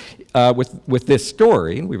concerned, with this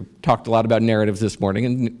story, and we've talked a lot about narratives this morning,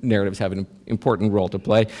 and narratives have an important role to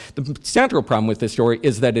play. The central problem with this story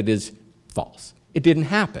is that it is false. It didn't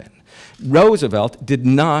happen. Roosevelt did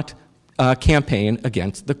not campaign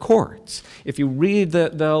against the courts. If you read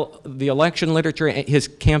the election literature, his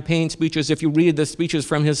campaign speeches, if you read the speeches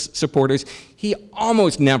from his supporters, he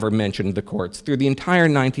almost never mentioned the courts through the entire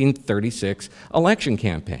 1936 election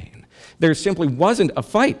campaign. There simply wasn't a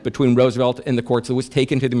fight between Roosevelt and the courts that was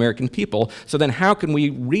taken to the American people. So then how can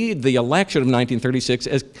we read the election of 1936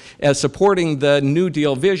 as supporting the New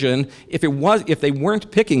Deal vision if they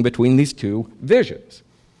weren't picking between these two visions?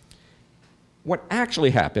 What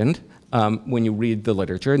actually happened when you read the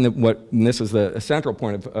literature, and this is the central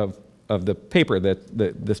point of the paper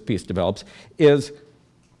that this piece develops, is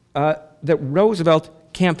that Roosevelt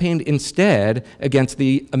campaigned instead against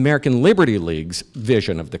the American Liberty League's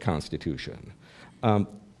vision of the Constitution. And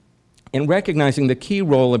recognizing the key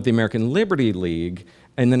role of the American Liberty League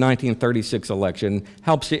in the 1936 election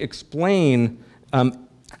helps to explain how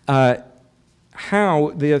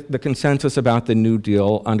the consensus about the New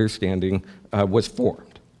Deal understanding was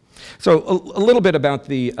formed. So a little bit about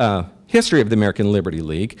the history of the American Liberty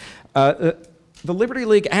League. The Liberty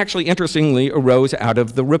League actually, interestingly, arose out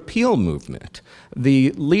of the repeal movement.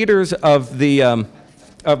 The leaders of the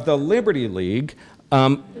Liberty League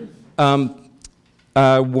were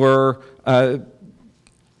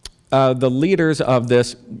the leaders of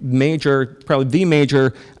this major, probably the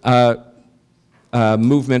major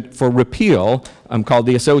movement for repeal called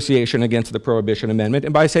the Association Against the Prohibition Amendment.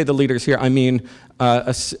 And by I say the leaders here, I mean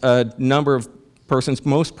a number of persons,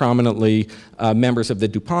 most prominently members of the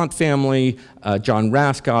DuPont family, John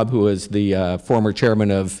Raskob, who is the former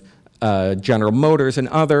chairman of General Motors, and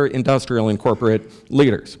other industrial and corporate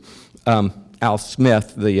leaders. Al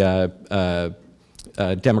Smith, the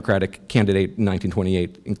Democratic candidate in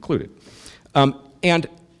 1928, included. And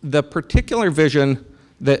the particular vision,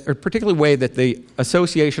 or particular way that the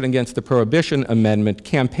Association Against the Prohibition Amendment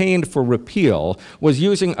campaigned for repeal was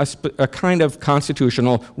using a kind of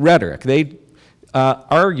constitutional rhetoric. They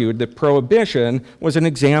argued that prohibition was an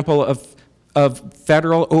example of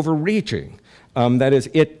federal overreaching. That is,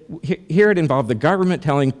 here it involved the government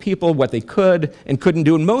telling people what they could and couldn't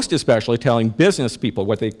do, and most especially telling business people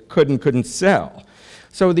what they could and couldn't sell.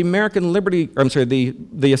 So the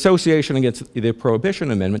the Association Against the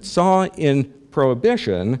Prohibition Amendment saw in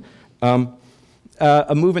prohibition a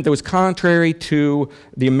movement that was contrary to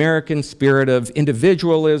the American spirit of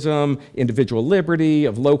individualism, individual liberty,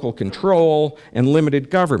 of local control, and limited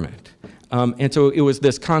government. And so it was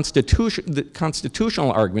this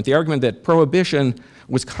constitutional argument, the argument that prohibition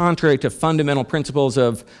was contrary to fundamental principles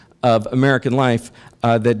of American life,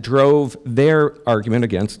 that drove their argument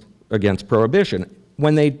against prohibition.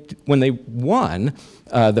 When they won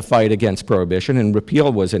the fight against prohibition and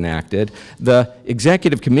repeal was enacted, the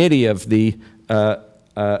executive committee of the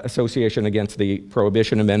Association Against the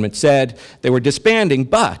Prohibition Amendment said they were disbanding,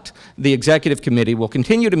 but the executive committee will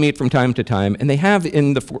continue to meet from time to time, and they have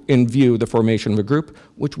in view the formation of a group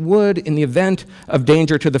which would, in the event of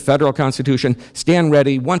danger to the federal Constitution, stand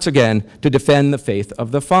ready once again to defend the faith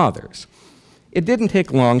of the fathers. It didn't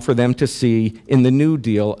take long for them to see in the New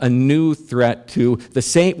Deal a new threat to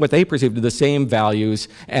what they perceived to the same values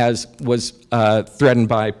as was threatened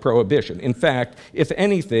by prohibition. In fact, if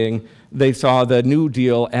anything, they saw the New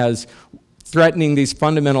Deal as threatening these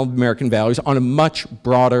fundamental American values on a much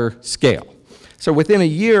broader scale. So within a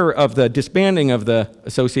year of the disbanding of the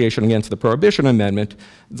Association Against the Prohibition Amendment,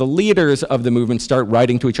 the leaders of the movement start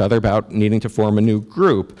writing to each other about needing to form a new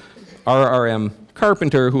group. R.R.M.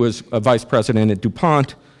 Carpenter, who was a vice president at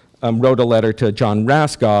DuPont, wrote a letter to John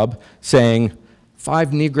Raskob saying,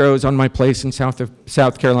 5 Negroes on my place in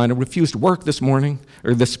South Carolina refused to work this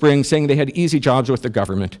spring, saying they had easy jobs with the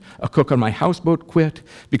government. A cook on my houseboat quit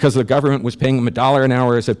because the government was paying him $1 an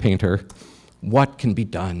hour as a painter. What can be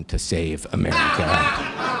done to save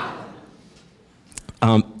America?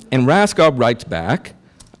 And Raskob writes back,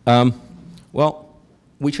 well,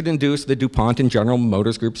 we should induce the DuPont and General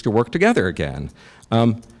Motors groups to work together again.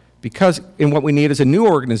 Because what we need is a new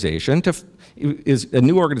organization is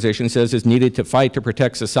needed to fight to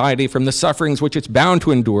protect society from the sufferings which it's bound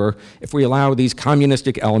to endure if we allow these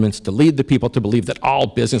communistic elements to lead the people to believe that all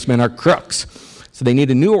businessmen are crooks. So they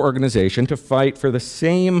need a new organization to fight for the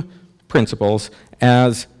same principles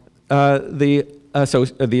as the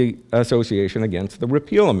Association Against the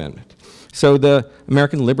Repeal Amendment. So the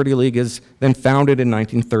American Liberty League is then founded in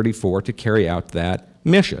 1934 to carry out that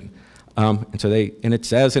mission. And it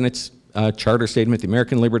says in its charter statement, the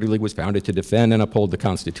American Liberty League was founded to defend and uphold the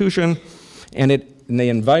Constitution, and they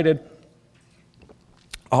invited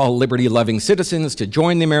all liberty-loving citizens to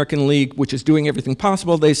join the American League, which is doing everything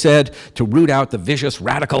possible, they said, to root out the vicious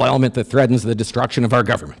radical element that threatens the destruction of our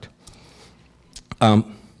government.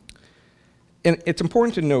 And it's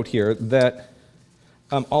important to note here that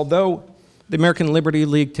although the American Liberty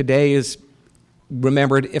League today is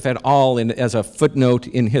remembered, if at all, as a footnote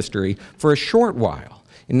in history, for a short while,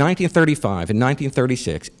 in 1935 and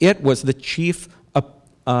 1936, it was the chief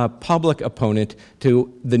public opponent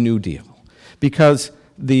to the New Deal, because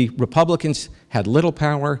the Republicans had little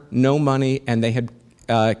power, no money, and they had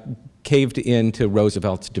caved in to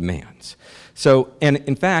Roosevelt's demands. So, and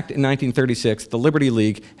in fact, in 1936, the Liberty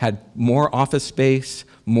League had more office space,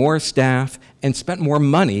 more staff, and spent more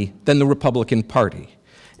money than the Republican Party.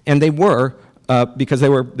 And they were, because they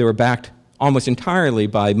were backed almost entirely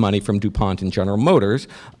by money from DuPont and General Motors,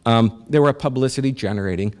 they were a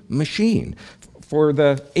publicity-generating machine. For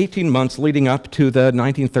the 18 months leading up to the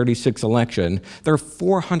 1936 election, there are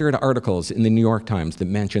 400 articles in the New York Times that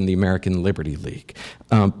mention the American Liberty League.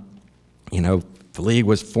 The League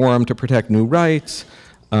was formed to protect new rights.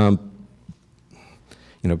 The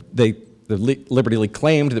Liberty League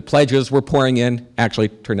claimed that pledges were pouring in. Actually,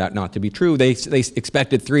 turned out not to be true. They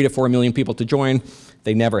expected 3 to 4 million people to join.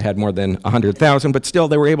 They never had more than 100,000, but still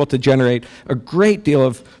they were able to generate a great deal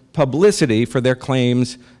of publicity for their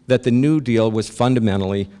claims that the New Deal was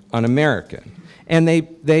fundamentally un-American. And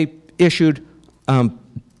they issued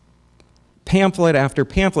pamphlet after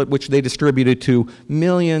pamphlet, which they distributed to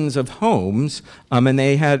millions of homes, and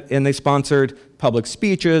they sponsored public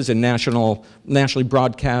speeches and nationally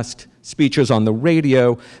broadcast speeches on the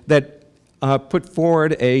radio that put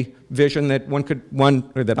forward a vision that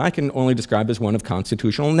that I can only describe as one of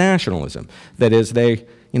constitutional nationalism. That is, they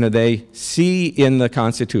see in the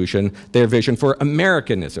Constitution their vision for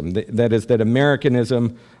Americanism. That is, that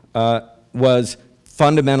Americanism was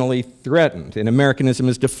fundamentally threatened. And Americanism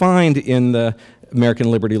is defined in the American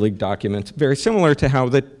Liberty League documents, very similar to how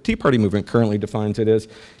the Tea Party movement currently defines it as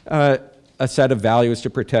a set of values to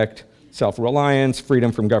protect self-reliance,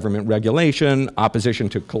 freedom from government regulation, opposition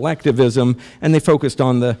to collectivism, and they focused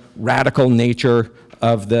on the radical nature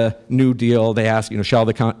of the New Deal. They asked, shall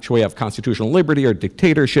we have constitutional liberty or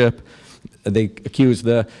dictatorship? They accused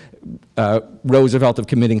the Roosevelt of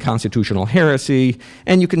committing constitutional heresy,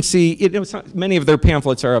 and you can see many of their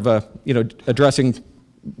pamphlets are of addressing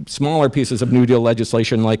smaller pieces of New Deal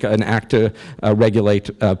legislation, like an act to regulate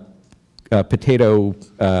potato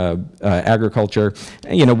agriculture,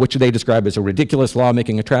 which they describe as a ridiculous law,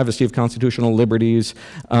 making a travesty of constitutional liberties,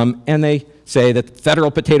 and they say that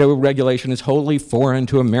federal potato regulation is wholly foreign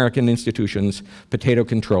to American institutions. Potato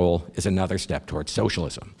control is another step towards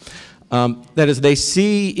socialism. That is, they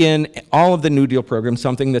see in all of the New Deal programs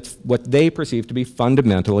something that's what they perceive to be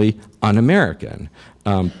fundamentally un-American.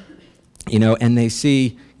 And they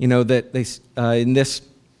see, that they, in this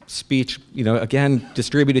speech, again,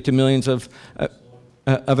 distributed to millions of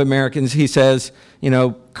Americans, he says,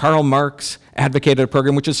 Karl Marx advocated a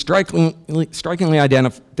program which is strikingly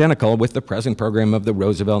identical with the present program of the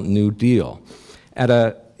Roosevelt New Deal.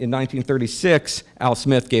 In 1936, Al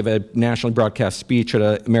Smith gave a nationally broadcast speech at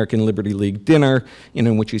an American Liberty League dinner,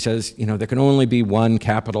 in which he says, there can only be one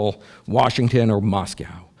capital, Washington or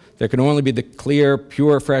Moscow. There can only be the clear,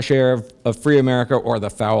 pure, fresh air of free America or the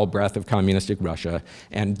foul breath of communistic Russia,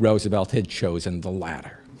 and Roosevelt had chosen the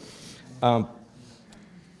latter.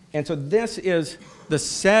 And so this is the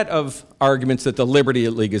set of arguments that the Liberty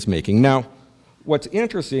League is making. Now, what's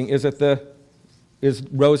interesting is that is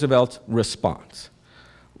Roosevelt's response.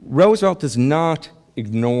 Roosevelt does not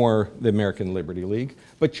ignore the American Liberty League,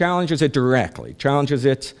 but challenges it directly, challenges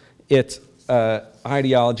its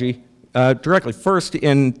ideology directly. First,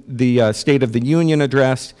 in the State of the Union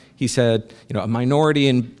address, he said, a minority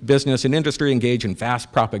in business and industry engage in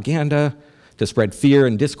vast propaganda to spread fear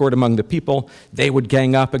and discord among the people. They would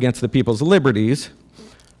gang up against the people's liberties.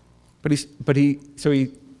 But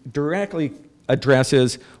he directly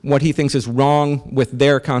addresses what he thinks is wrong with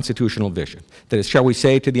their constitutional vision. That is, shall we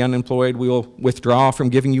say to the unemployed, we will withdraw from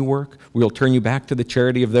giving you work, we will turn you back to the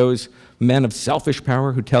charity of those men of selfish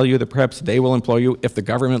power who tell you that perhaps they will employ you if the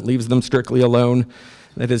government leaves them strictly alone.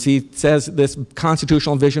 That is, he says this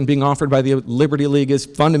constitutional vision being offered by the Liberty League is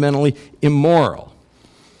fundamentally immoral.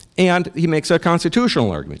 And he makes a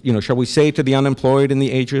constitutional argument. Shall we say to the unemployed and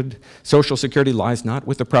the aged, Social Security lies not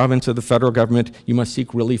with the province of the federal government, you must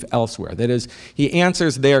seek relief elsewhere. That is, he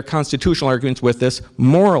answers their constitutional arguments with this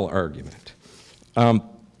moral argument. And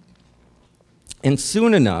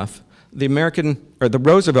soon enough, the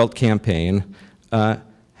Roosevelt campaign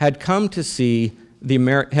had come to see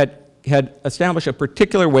had established a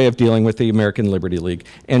particular way of dealing with the American Liberty League.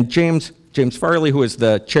 And James Farley, who was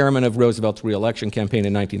the chairman of Roosevelt's re-election campaign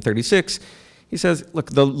in 1936, he says, look,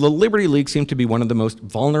 the Liberty League seemed to be one of the most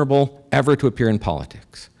vulnerable ever to appear in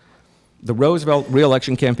politics. The Roosevelt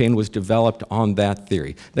re-election campaign was developed on that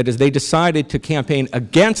theory. That is, they decided to campaign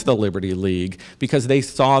against the Liberty League because they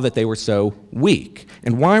saw that they were so weak.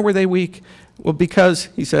 And why were they weak? Well, because,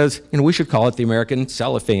 he says, we should call it the American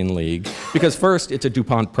Cellophane League, because first, it's a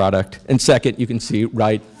DuPont product, and second, you can see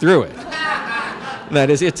right through it.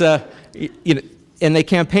 That is, and they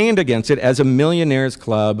campaigned against it as a millionaires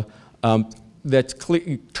club that's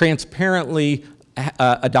transparently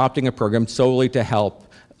adopting a program solely to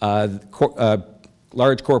help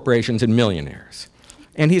large corporations and millionaires.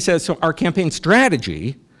 And he says, so our campaign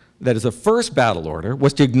strategy, that is the first battle order,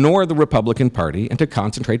 was to ignore the Republican Party and to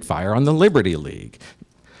concentrate fire on the Liberty League.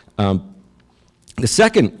 The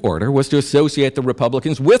second order was to associate the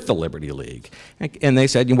Republicans with the Liberty League. And they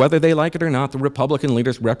said, whether they like it or not, the Republican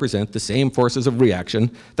leaders represent the same forces of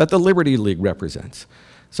reaction that the Liberty League represents.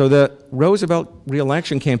 So the Roosevelt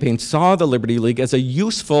re-election campaign saw the Liberty League as a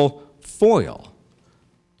useful foil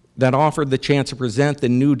that offered the chance to present the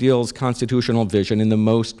New Deal's constitutional vision in the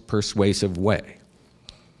most persuasive way.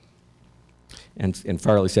 And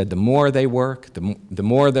Farley said, the more they work, the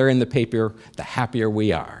more they're in the paper, the happier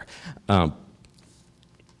we are.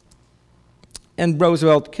 And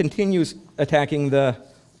Roosevelt continues attacking the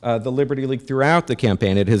Liberty League throughout the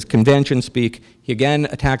campaign. At his convention speak, he again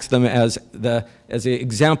attacks them as the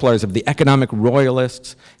exemplars of the economic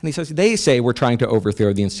royalists. And he says, they say we're trying to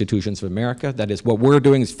overthrow the institutions of America. That is, what we're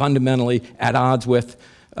doing is fundamentally at odds with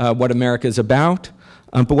what America is about.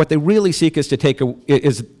 But what they really seek is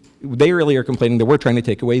they really are complaining that we're trying to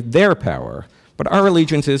take away their power. But our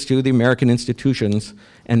allegiance is to the American institutions,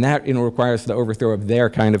 and that requires the overthrow of their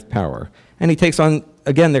kind of power. And he takes on,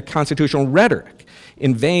 again, their constitutional rhetoric.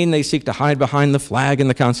 In vain, they seek to hide behind the flag and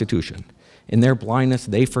the Constitution. In their blindness,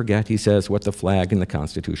 they forget, he says, what the flag and the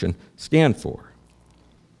Constitution stand for.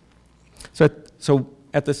 So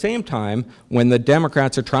at the same time, when the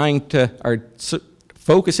Democrats are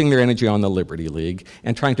focusing their energy on the Liberty League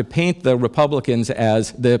and trying to paint the Republicans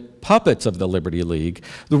as the puppets of the Liberty League,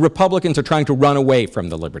 the Republicans are trying to run away from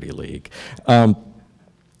the Liberty League.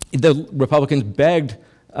 The Republicans begged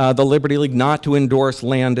the Liberty League not to endorse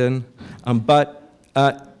Landon, but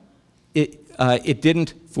it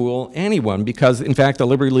didn't fool anyone because, in fact, the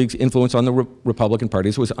Liberty League's influence on the Republican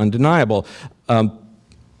parties was undeniable. The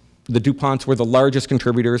DuPonts were the largest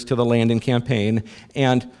contributors to the Landon campaign,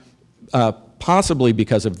 and possibly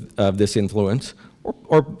because of this influence,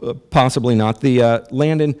 or possibly not,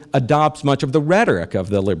 Landon adopts much of the rhetoric of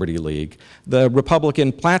the Liberty League. The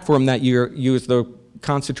Republican platform that year used the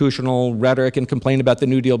constitutional rhetoric and complained about the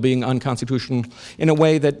New Deal being unconstitutional in a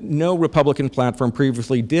way that no Republican platform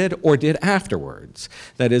previously did or did afterwards.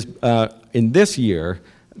 That is, in this year,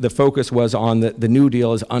 the focus was on the New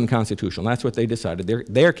Deal is unconstitutional. That's what they decided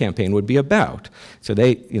their campaign would be about. So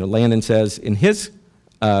Landon says in his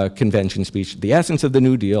convention speech, the essence of the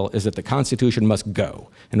New Deal is that the Constitution must go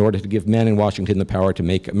in order to give men in Washington the power to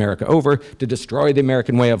make America over, to destroy the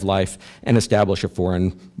American way of life, and establish a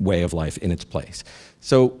foreign way of life in its place.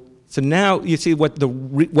 So So now you see what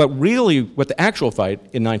the actual fight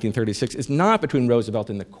in 1936 is not between Roosevelt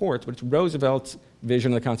and the courts, but it's Roosevelt's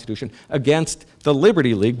vision of the Constitution against the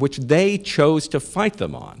Liberty League, which they chose to fight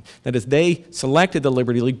them on. That is, they selected the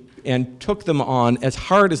Liberty League and took them on as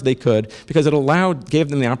hard as they could because it gave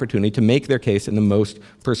them the opportunity to make their case in the most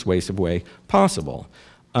persuasive way possible.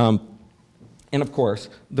 And of course,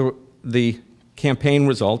 the campaign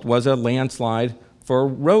result was a landslide for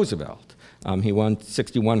Roosevelt. He won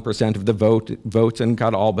 61% of the votes and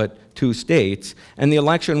got all but 2 states. And the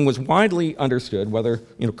election was widely understood, whether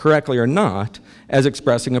correctly or not, as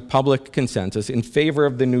expressing a public consensus in favor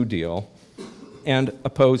of the New Deal and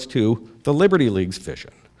opposed to the Liberty League's vision.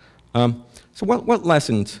 So what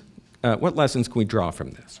lessons can we draw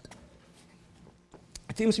from this?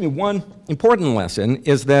 It seems to me one important lesson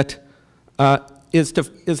is that is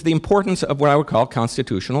the importance of what I would call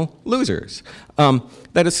constitutional losers.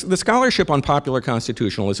 That is, the scholarship on popular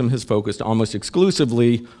constitutionalism has focused almost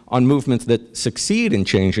exclusively on movements that succeed in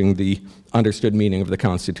changing the understood meaning of the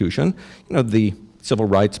Constitution. The civil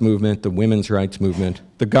rights movement, the women's rights movement,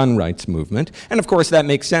 the gun rights movement. And of course that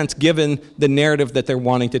makes sense given the narrative that they're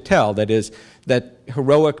wanting to tell. That is, that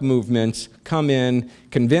heroic movements come in,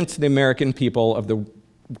 convince the American people of the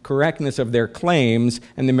correctness of their claims,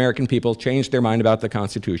 and the American people change their mind about the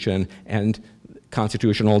Constitution, and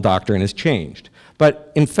constitutional doctrine is changed.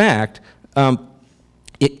 But in fact,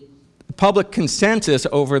 public consensus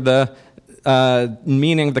over the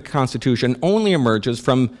meaning of the Constitution only emerges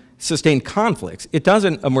from sustained conflicts. It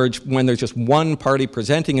doesn't emerge when there's just one party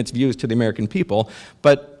presenting its views to the American people,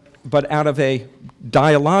 but out of a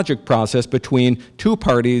dialogic process between 2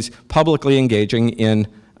 parties publicly engaging in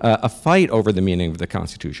a fight over the meaning of the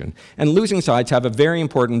Constitution. And losing sides have a very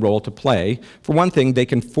important role to play. For one thing, they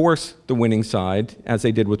can force the winning side, as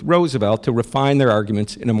they did with Roosevelt, to refine their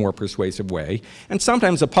arguments in a more persuasive way. And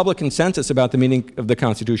sometimes a public consensus about the meaning of the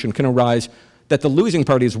Constitution can arise that the losing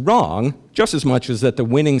party is wrong just as much as that the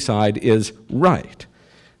winning side is right.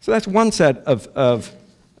 So that's one set of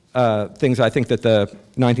things I think that the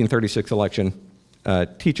 1936 election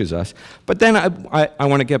teaches us. But then I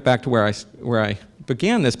want to get back to where I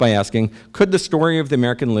began this by asking, could the story of the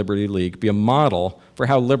American Liberty League be a model for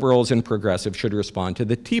how liberals and progressives should respond to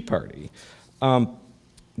the Tea Party?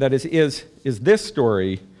 That is this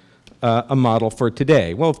story a model for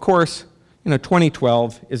today? Well, of course,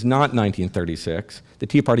 2012 is not 1936. The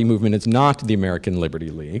Tea Party movement is not the American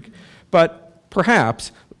Liberty League. But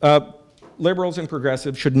perhaps liberals and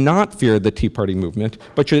progressives should not fear the Tea Party movement,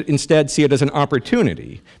 but should instead see it as an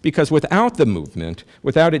opportunity. Because without the movement,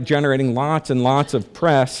 without it generating lots and lots of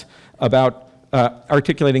press about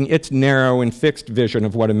articulating its narrow and fixed vision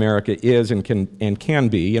of what America is and can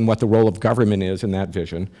be, and what the role of government is in that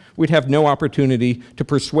vision, we'd have no opportunity to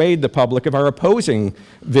persuade the public of our opposing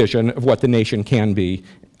vision of what the nation can be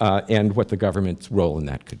and what the government's role in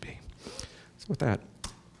that could be. So with that,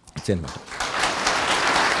 it's in my talk.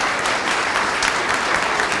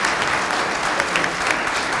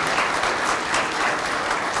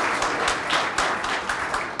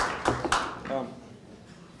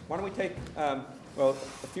 Why don't we take, well,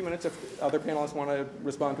 a few minutes if other panelists want to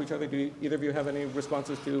respond to each other. Do either of you have any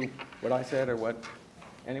responses to what I said or what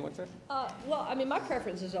anyone said? Well, I mean, my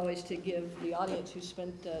preference is always to give the audience who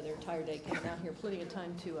spent their entire day coming out here plenty of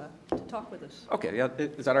time to talk with us. Okay, yeah,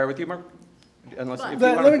 is that all right with you, Mark? Unless if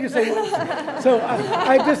let me just say, so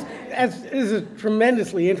I just, as this is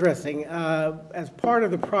tremendously interesting, as part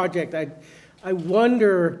of the project, I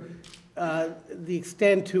wonder the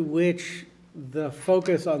extent to which the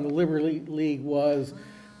focus on the Liberty League was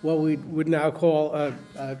what we would now call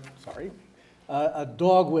a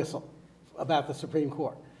dog whistle about the Supreme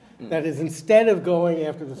Court. That is, instead of going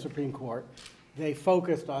after the Supreme Court, they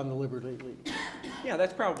focused on the Liberty League. Yeah,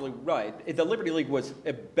 that's probably right. The Liberty League was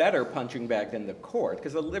a better punching bag than the court,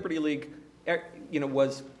 because the Liberty League,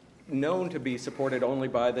 was known to be supported only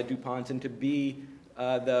by the DuPonts and to be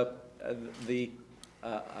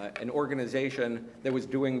an organization that was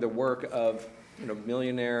doing the work of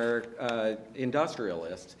millionaire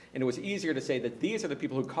industrialists. And it was easier to say that these are the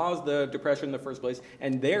people who caused the Depression in the first place,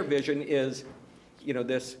 and their vision is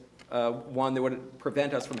this one that would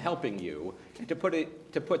prevent us from helping you. And to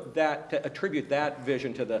attribute that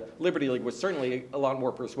vision to the Liberty League was certainly a lot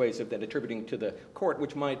more persuasive than attributing to the court,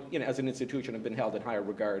 which might, as an institution, have been held in higher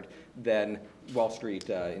regard than Wall Street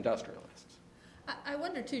industrialists. I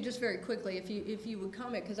wonder too, just very quickly, if you would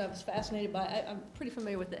comment, because I was fascinated by. I'm pretty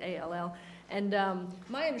familiar with the ALL, and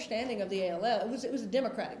my understanding of the ALL, it was a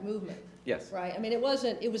democratic movement. Yes. Right. I mean, it was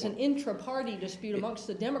an intra-party dispute amongst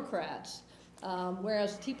the Democrats,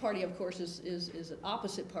 Whereas the Tea Party, of course, is an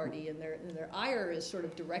opposite party, and their ire is sort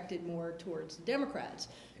of directed more towards the Democrats.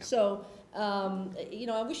 Yeah. So, you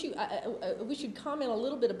know, I wish you'd comment a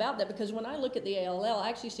little bit about that, because when I look at the ALL, I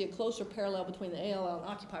actually see a closer parallel between the ALL and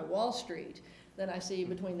Occupy Wall Street than I see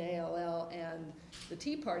between the ALL and the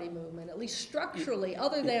Tea Party movement, at least structurally,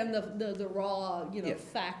 other than the raw, you know,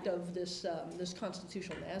 fact of this this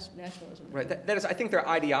constitutional nationalism. Right. That is, I think their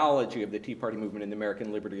ideology of the Tea Party movement and the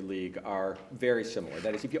American Liberty League are very similar.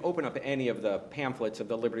 That is, if you open up any of the pamphlets of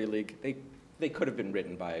the Liberty League, they could have been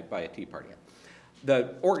written by a Tea Party.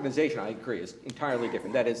 The organization, I agree, is entirely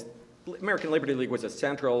different. That is, American Liberty League was a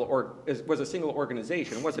single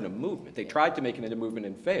organization. It wasn't a movement. They tried to make it into a movement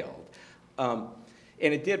and failed.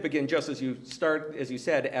 And it did begin, just as you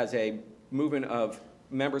said, as a movement of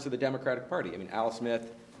members of the Democratic Party. I mean, Al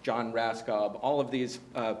Smith, John Raskob, all of these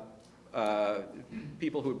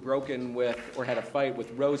people who had broken with or had a fight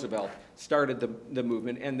with Roosevelt started the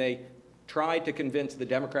movement, and they tried to convince the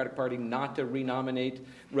Democratic Party not to renominate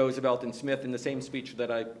Roosevelt. And Smith, in the same speech that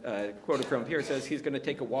I quoted from here, says he's going to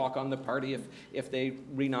take a walk on the party if they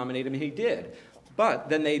renominate him, and he did. But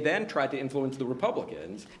then they tried to influence the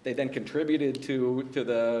Republicans. They then contributed to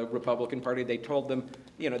the Republican Party. They told them,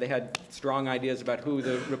 you know, they had strong ideas about who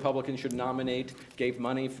the Republicans should nominate, gave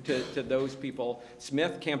money to those people.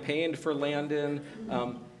 Smith campaigned for Landon,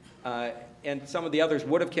 and some of the others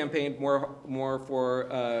would have campaigned more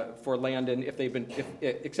for Landon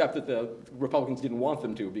except that the Republicans didn't want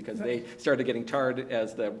them to, because they started getting tarred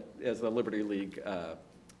as the Liberty League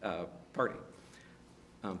party.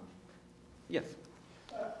 Yes.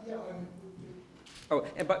 Oh,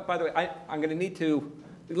 and by the way, I'm going to need to,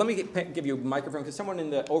 let me give you a microphone, because someone in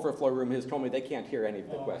the overflow room has told me they can't hear any of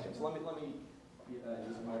the questions. So let me use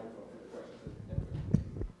a microphone for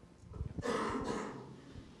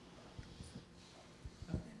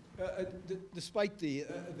the questions. Despite the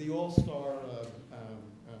all-star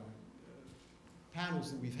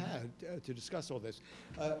panels that we've had to discuss all this,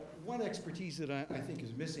 one expertise that I think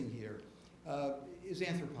is missing here is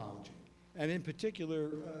anthropology. And in particular,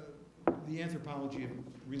 the anthropology of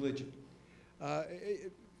religion.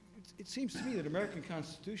 It seems to me that American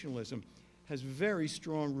constitutionalism has very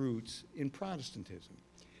strong roots in Protestantism.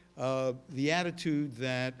 The attitude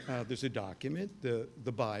that there's a document,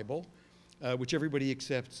 the Bible, which everybody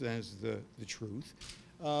accepts as the truth,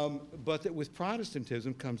 but that with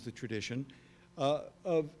Protestantism comes the tradition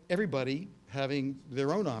of everybody having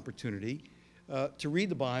their own opportunity to read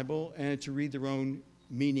the Bible and to read their own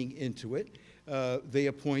meaning into it. They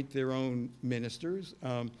appoint their own ministers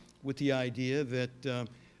with the idea that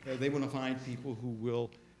they want to find people who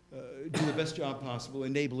will do the best job possible,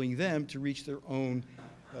 enabling them to reach their own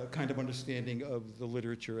kind of understanding of the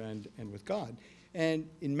literature and with God. And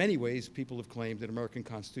in many ways, people have claimed that American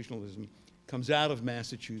constitutionalism comes out of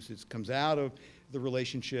Massachusetts, comes out of the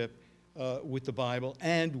relationship with the Bible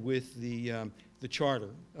and with the charter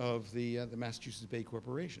of the Massachusetts Bay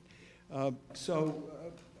Corporation. And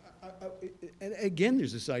again,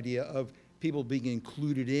 there's this idea of people being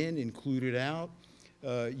included in, included out,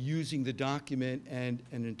 using the document and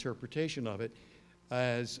an interpretation of it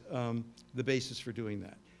as the basis for doing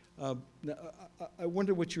that. Now, I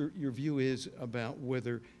wonder what your view is about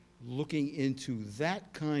whether looking into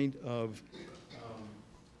that kind of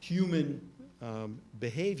human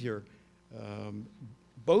behavior,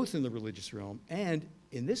 both in the religious realm and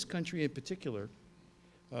in this country in particular,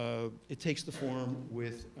 it takes the form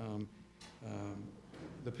with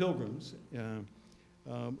the Pilgrims,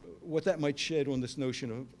 what that might shed on this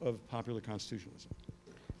notion of popular constitutionalism.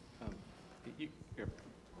 I'll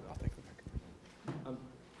take the microphone.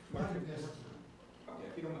 Mark,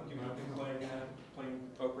 if you don't mind playing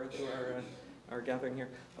poker to our gathering here.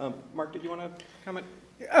 Mark, did you want to comment?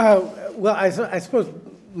 Well, I suppose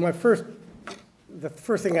the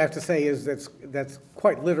first thing I have to say is that's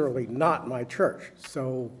quite literally not my church.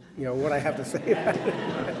 So, you know, what I have to say about it.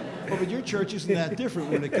 Well, but your church isn't that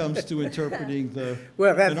different when it comes to interpreting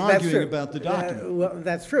and arguing about the document. Well,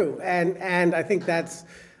 that's true. And I think that's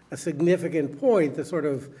a significant point, the sort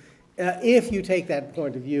of, if you take that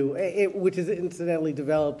point of view, which is incidentally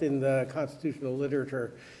developed in the constitutional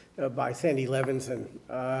literature by Sandy Levinson,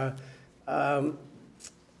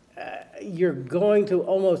 you're going to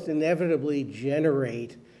almost inevitably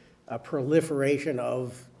generate a proliferation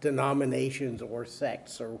of denominations or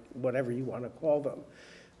sects or whatever you want to call them.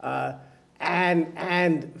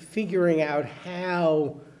 And figuring out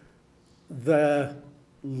how the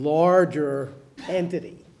larger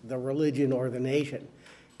entity, the religion or the nation,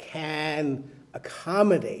 can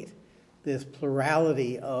accommodate this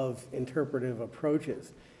plurality of interpretive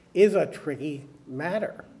approaches is a tricky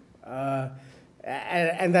matter.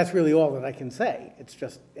 And that's really all that I can say.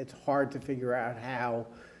 It's hard to figure out how,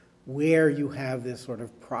 where you have this sort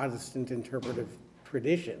of Protestant interpretive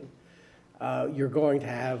tradition, you're going to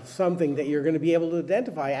have something that you're going to be able to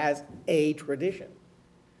identify as a tradition.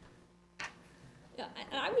 Yeah,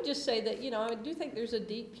 and I would just say that, I do think there's a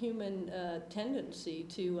deep human tendency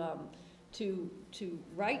to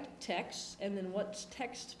write texts, and then once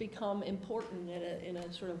texts become important in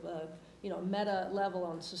a sort of meta level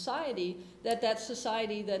on society, that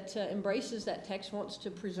society that embraces that text wants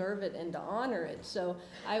to preserve it and to honor it. So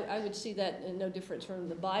I would see that in no difference from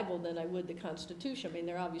the Bible than I would the Constitution. I mean,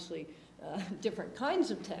 they're obviously different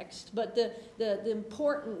kinds of text, but the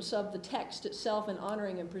importance of the text itself and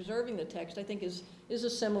honoring and preserving the text, I think, is a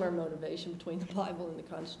similar motivation between the Bible and the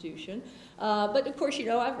Constitution. But of course,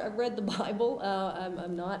 I've read the Bible.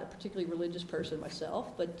 I'm not a particularly religious person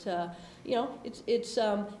myself, but it's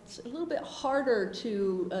a little bit harder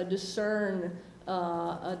to discern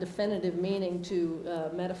a definitive meaning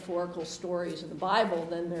to metaphorical stories in the Bible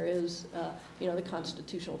than there is, the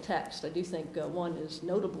constitutional text. I do think one is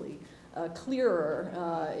notably clearer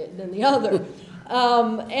than the other,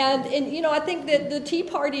 and I think that the Tea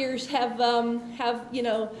Partiers have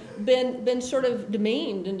been sort of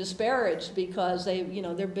demeaned and disparaged because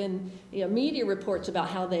there've been media reports about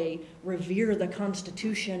how they revere the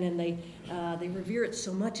Constitution, and they revere it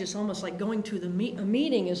so much it's almost like going to a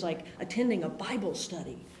meeting is like attending a Bible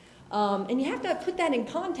study. And you have to put that in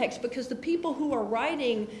context, because the people who are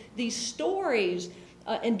writing these stories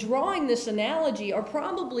and drawing this analogy are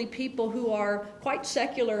probably people who are quite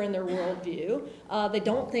secular in their worldview. They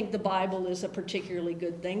don't think the Bible is a particularly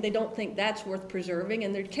good thing. They don't think that's worth preserving,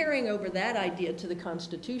 and they're carrying over that idea to the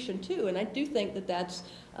Constitution too. And I do think that that's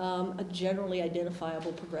a generally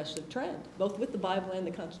identifiable progressive trend, both with the Bible and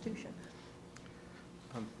the Constitution.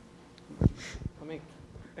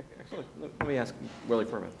 Let me ask Willie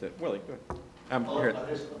for a minute. Willie, go ahead. Here.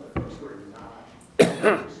 There's other folks who are not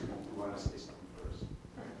who want to say something first.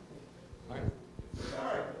 All right. All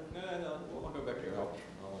right. No. We'll go back here.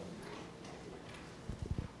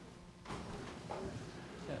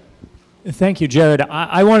 Thank you, Jared.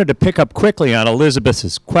 I wanted to pick up quickly on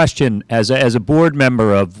Elizabeth's question as a board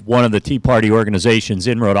member of one of the Tea Party organizations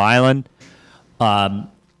in Rhode Island. I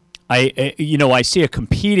see a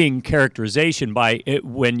competing characterization by it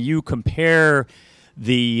when you compare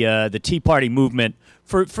the Tea Party movement,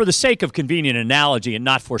 for the sake of convenient analogy and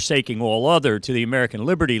not forsaking all other, to the American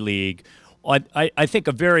Liberty League. I think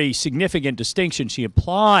a very significant distinction she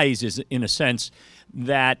applies is, in a sense,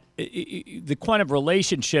 that the kind of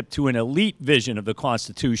relationship to an elite vision of the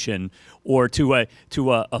Constitution or to a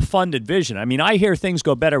funded vision. I mean, I hear things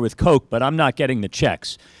go better with Coke, but I'm not getting the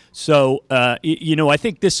checks. So, I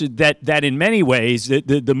think this is that in many ways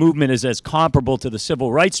the movement is as comparable to the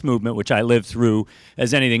civil rights movement, which I lived through,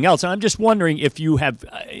 as anything else. And I'm just wondering if you have,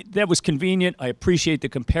 that was convenient. I appreciate the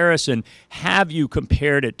comparison. Have you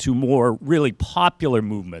compared it to more really popular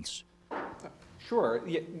movements? Sure.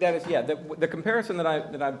 Yeah, that is, yeah. The comparison that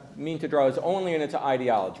I mean to draw is only in its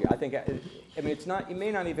ideology. I think, it's not. It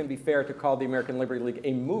may not even be fair to call the American Liberty League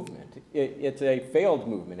a movement. It's a failed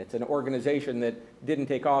movement. It's an organization that didn't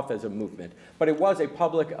take off as a movement. But it was a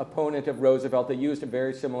public opponent of Roosevelt that used a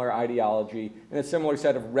very similar ideology and a similar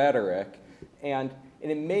set of rhetoric. And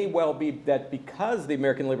it may well be that because the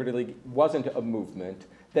American Liberty League wasn't a movement,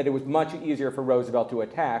 that it was much easier for Roosevelt to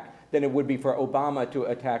attack than it would be for Obama to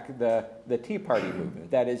attack the Tea Party movement.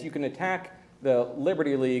 That is, you can attack the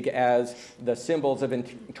Liberty League as the symbols of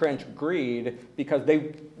entrenched greed because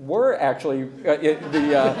they were actually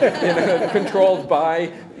controlled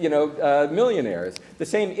by millionaires. The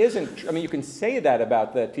same isn't. I mean, you can say that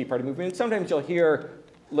about the Tea Party movement. And sometimes you'll hear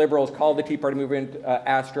liberals call the Tea Party movement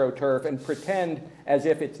astroturf and pretend as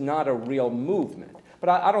if it's not a real movement. But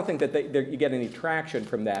I don't think that you get any traction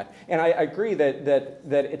from that. And I agree that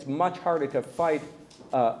it's much harder to fight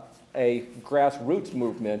a grassroots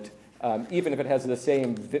movement, even if it has the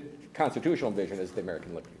same constitutional vision as the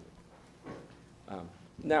American Liberty League.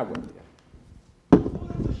 Now what? I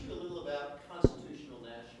want to push you a little about constitutional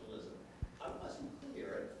nationalism. I wasn't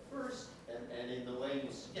clear at first, and in the way you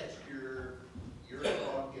sketched your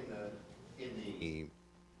talk in the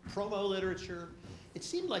promo literature. It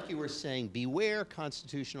seemed like you were saying, beware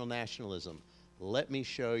constitutional nationalism. Let me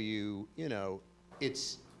show you,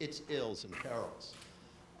 its ills and perils.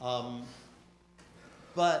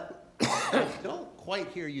 But I don't quite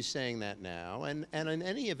hear you saying that now. And in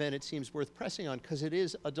any event, it seems worth pressing on because it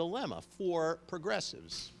is a dilemma for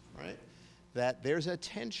progressives, right? That there's a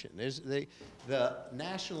tension. There's the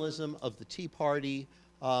nationalism of the Tea Party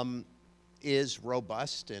is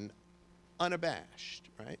robust and unabashed,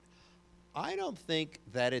 right? I don't think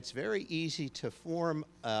that it's very easy to form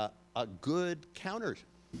a good counter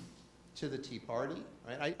to the Tea Party.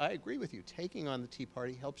 Right? I agree with you. Taking on the Tea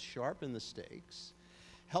Party helps sharpen the stakes,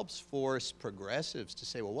 helps force progressives to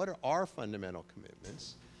say, well, what are our fundamental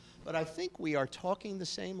commitments? But I think we are talking the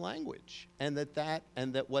same language, and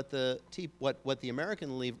that what the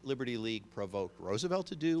American Liberty League provoked Roosevelt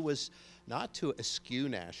to do was not to eschew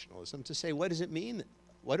nationalism, to say, what does it mean?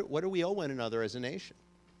 What do we owe one another as a nation?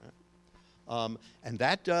 And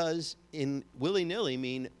that does, in willy-nilly,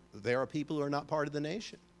 mean there are people who are not part of the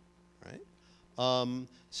nation, right?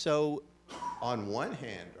 So on one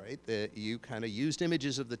hand, right, you kind of used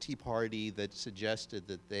images of the Tea Party that suggested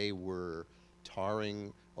that they were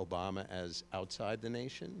tarring Obama as outside the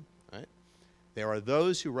nation, right? There are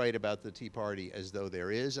those who write about the Tea Party as though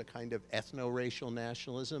there is a kind of ethno-racial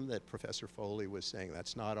nationalism that Professor Foley was saying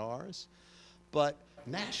that's not ours. But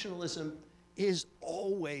nationalism is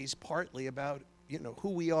always partly about, you know, who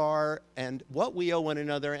we are and what we owe one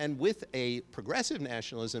another, and with a progressive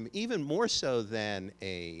nationalism, even more so than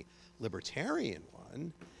a libertarian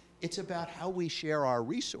one, it's about how we share our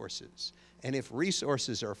resources. And if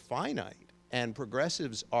resources are finite, and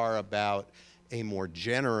progressives are about a more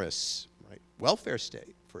generous, right, welfare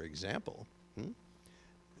state, for example,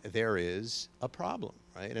 there is a problem,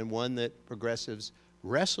 right, and one that progressives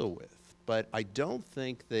wrestle with. But I don't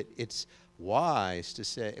think that it's wise to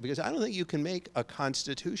say, because I don't think you can make a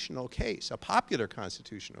constitutional case, a popular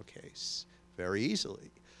constitutional case, very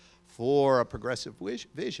easily for a progressive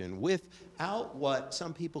vision without what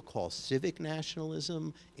some people call civic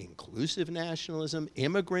nationalism, inclusive nationalism,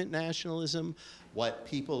 immigrant nationalism, what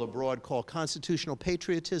people abroad call constitutional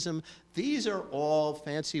patriotism. These are all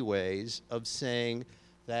fancy ways of saying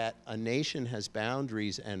that a nation has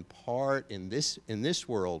boundaries, and part in this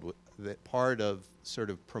world, that part of sort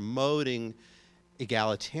of promoting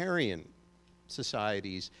egalitarian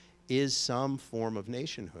societies is some form of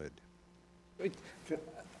nationhood.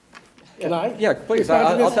 Can I? Yeah, please.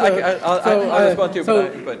 I'll respond to you,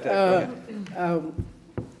 but go ahead.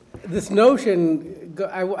 This notion,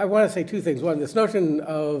 I want to say two things. One, this notion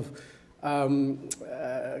of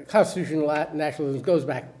constitutional nationalism goes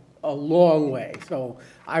back a long way. So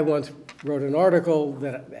I once wrote an article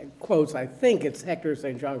that quotes, I think it's Hector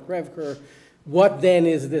St. John Crèvecoeur, "What then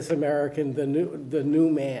is this American, the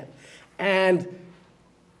new man?" And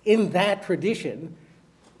in that tradition,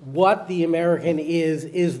 what the American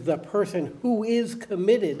is the person who is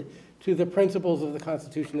committed to the principles of the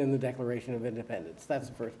Constitution and the Declaration of Independence. That's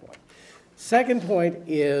the first point. Second point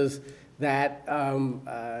is that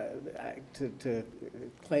to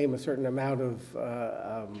claim a certain amount of,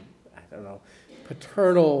 I don't know,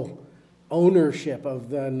 paternal ownership of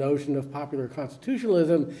the notion of popular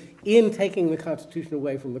constitutionalism in taking the Constitution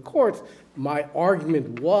away from the courts, my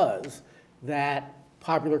argument was that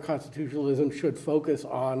popular constitutionalism should focus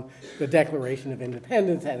on the Declaration of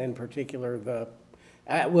Independence, and in particular the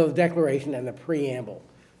Declaration and the preamble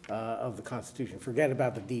of the Constitution. Forget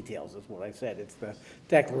about the details, is what I said. It's the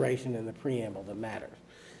Declaration and the preamble that matters.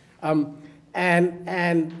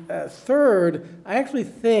 Third, I actually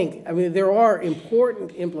think, I mean, there are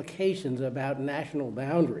important implications about national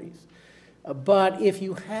boundaries, but if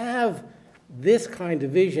you have this kind of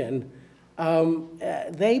vision,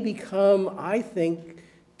 they become, I think,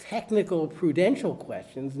 technical prudential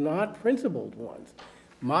questions, not principled ones.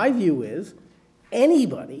 My view is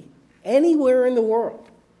anybody, anywhere in the world,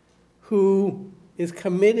 who is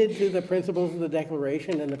committed to the principles of the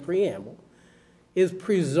Declaration and the preamble is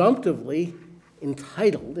presumptively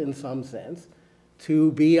entitled, in some sense,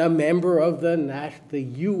 to be a member of the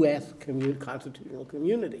U.S. constitutional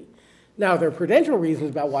community. Now, there are prudential reasons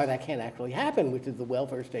about why that can't actually happen, which is the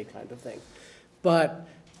welfare state kind of thing. But,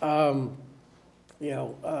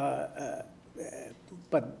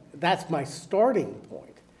 but that's my starting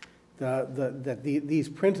point, that these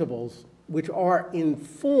principles, which are in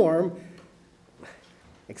form,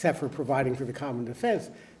 except for providing for the common defense,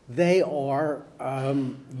 they are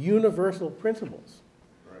universal principles,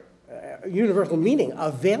 universal meaning,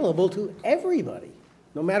 available to everybody,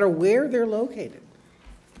 no matter where they're located.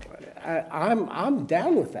 I'm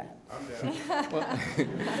down with that. I'm down. Well,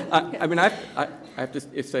 I mean, I have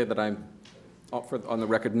to say that I'm, on the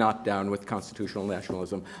record, not down with constitutional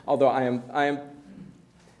nationalism. Although I am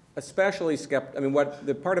especially skeptical. I mean,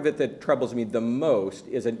 the part of it that troubles me the most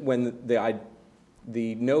is when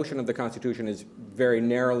the notion of the Constitution is very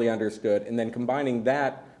narrowly understood, and then combining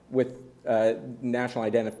that with national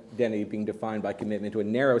identity being defined by commitment to a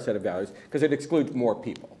narrow set of values, because it excludes more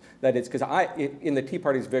people. That is, because in the Tea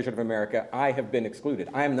Party's vision of America, I have been excluded.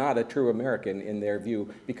 I am not a true American in their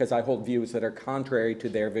view because I hold views that are contrary to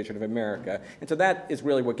their vision of America. And so that is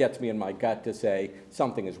really what gets me in my gut to say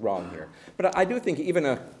something is wrong here. But I do think even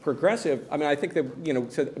a progressive, I mean, I think that, you know,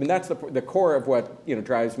 so, I mean, that's the core of what, you know,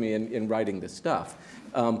 drives me in writing this stuff.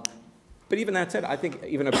 But even that said, I think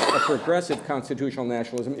even a progressive constitutional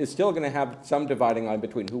nationalism is still going to have some dividing line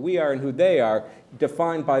between who we are and who they are,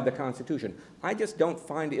 defined by the Constitution. I just don't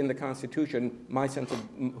find in the Constitution my sense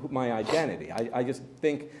of my identity. I just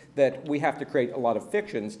think that we have to create a lot of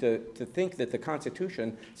fictions to think that the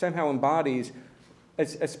Constitution somehow embodies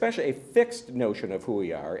especially a fixed notion of who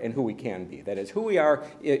we are and who we can be. That is, who we are,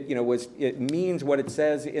 it means what it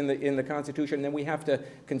says in the Constitution, and then we have to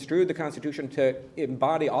construe the Constitution to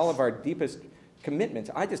embody all of our deepest commitments.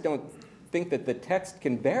 I just don't think that the text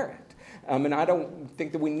can bear it. And I don't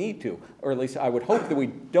think that we need to, or at least I would hope that we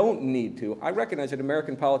don't need to. I recognize that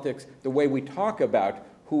American politics, the way we talk about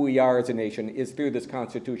who we are as a nation is through this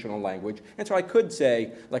constitutional language. And so I could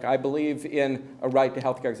say, like, I believe in a right to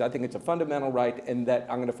health care because I think it's a fundamental right and that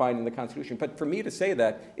I'm going to find in the Constitution. But for me to say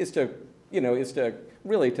that is to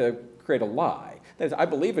really to create a lie. That is, I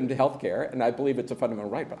believe in health care and I believe it's a fundamental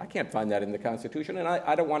right, but I can't find that in the Constitution and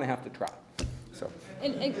I don't want to have to try. So.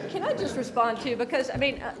 And can I just respond to, because, I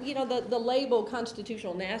mean, the label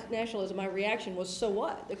constitutional nationalism, my reaction was, so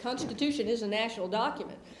what? The Constitution is a national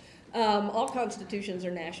document. All constitutions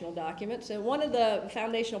are national documents, and one of the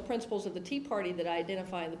foundational principles of the Tea Party that I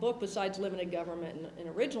identify in the book, besides limited government and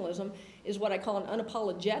originalism, is what I call an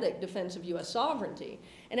unapologetic defense of U.S. sovereignty.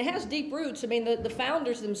 And it has deep roots. I mean, the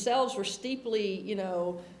founders themselves were steeply,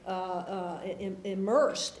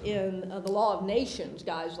 immersed in the law of nations,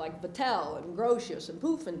 guys like Vattel and Grotius and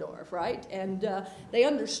Pufendorf, right? And they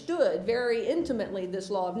understood very intimately this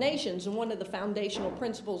law of nations, and one of the foundational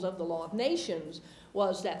principles of the law of nations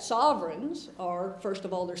was that sovereigns are, first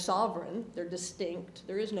of all, they're sovereign, they're distinct,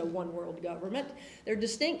 there is no one world government, they're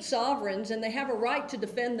distinct sovereigns and they have a right to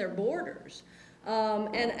defend their borders.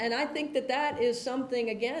 And I think that is something,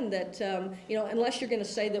 again, that, unless you're going to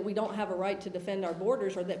say that we don't have a right to defend our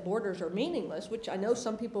borders or that borders are meaningless, which I know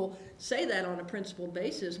some people say that on a principled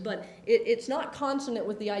basis, but it's not consonant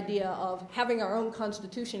with the idea of having our own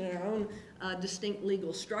constitution and our own distinct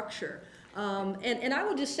legal structure. And I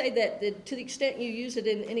would just say that to the extent you use it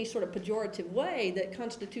in any sort of pejorative way, that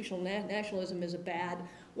constitutional nationalism is a bad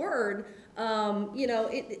word,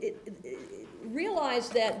 realize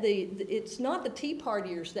that it's not the Tea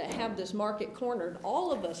Partiers that have this market cornered.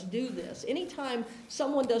 All of us do this. Anytime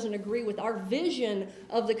someone doesn't agree with our vision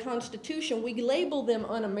of the Constitution, we label them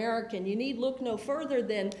un-American. You need look no further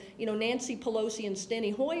than, Nancy Pelosi and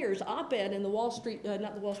Steny Hoyer's op-ed in the Wall Street,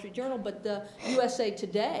 not the Wall Street Journal, but the USA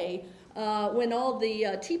Today, when all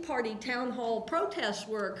the Tea Party town hall protests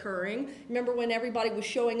were occurring. Remember when everybody was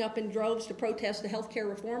showing up in droves to protest the health care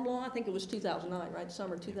reform law? I think it was 2009, right?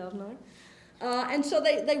 Summer 2009. And so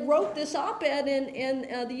they wrote this op-ed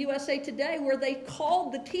in the USA Today where they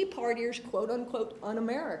called the Tea Partiers, quote unquote,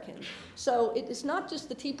 un-American. So it's not just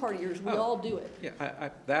the Tea Partiers, we all do it. Yeah,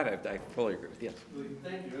 I fully agree with you. Yes.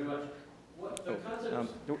 Thank you very much. What the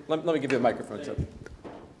concepts... let me give you a microphone. So.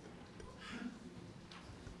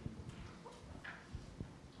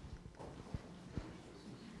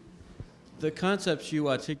 The concepts you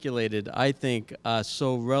articulated, I think, are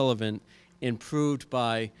so relevant and proved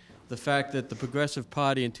by the fact that the Progressive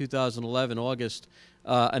Party in 2011, August,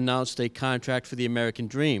 announced a contract for the American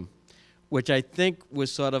Dream, which I think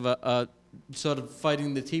was sort of sort of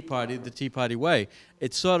fighting the Tea Party way.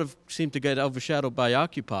 It sort of seemed to get overshadowed by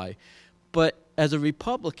Occupy. But as a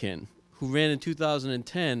Republican who ran in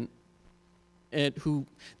 2010 and who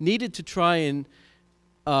needed to try and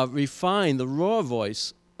refine the raw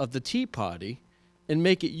voice of the Tea Party and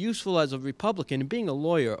make it useful as a Republican, and being a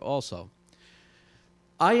lawyer also,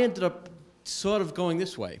 I ended up sort of going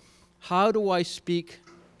this way. How do I speak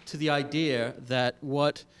to the idea that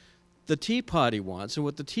what the Tea Party wants and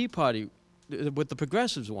what the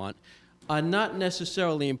progressives want are not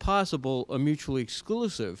necessarily impossible or mutually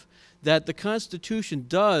exclusive, that the Constitution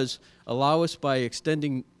does allow us, by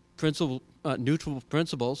extending neutral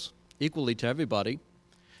principles equally to everybody,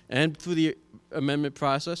 and through the amendment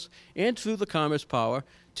process, and through the Commerce power,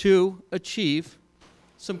 to achieve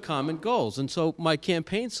some common goals. And so my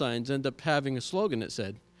campaign signs end up having a slogan that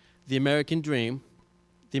said, "The American Dream,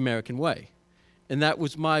 the American Way." And that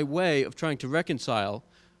was my way of trying to reconcile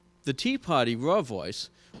the Tea Party raw voice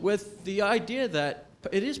with the idea that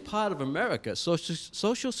it is part of America.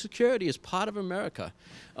 Social Security is part of America.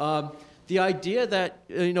 The idea that,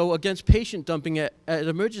 against patient dumping at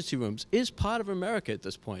emergency rooms is part of America at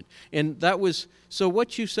this point. And that was, so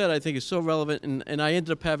what you said I think is so relevant, and I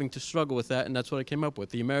ended up having to struggle with that, and that's what I came up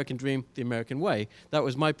with. The American dream, the American way. That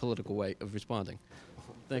was my political way of responding.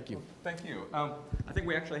 Thank you. Thank you. I think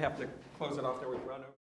we actually have to close it off there. We've run over.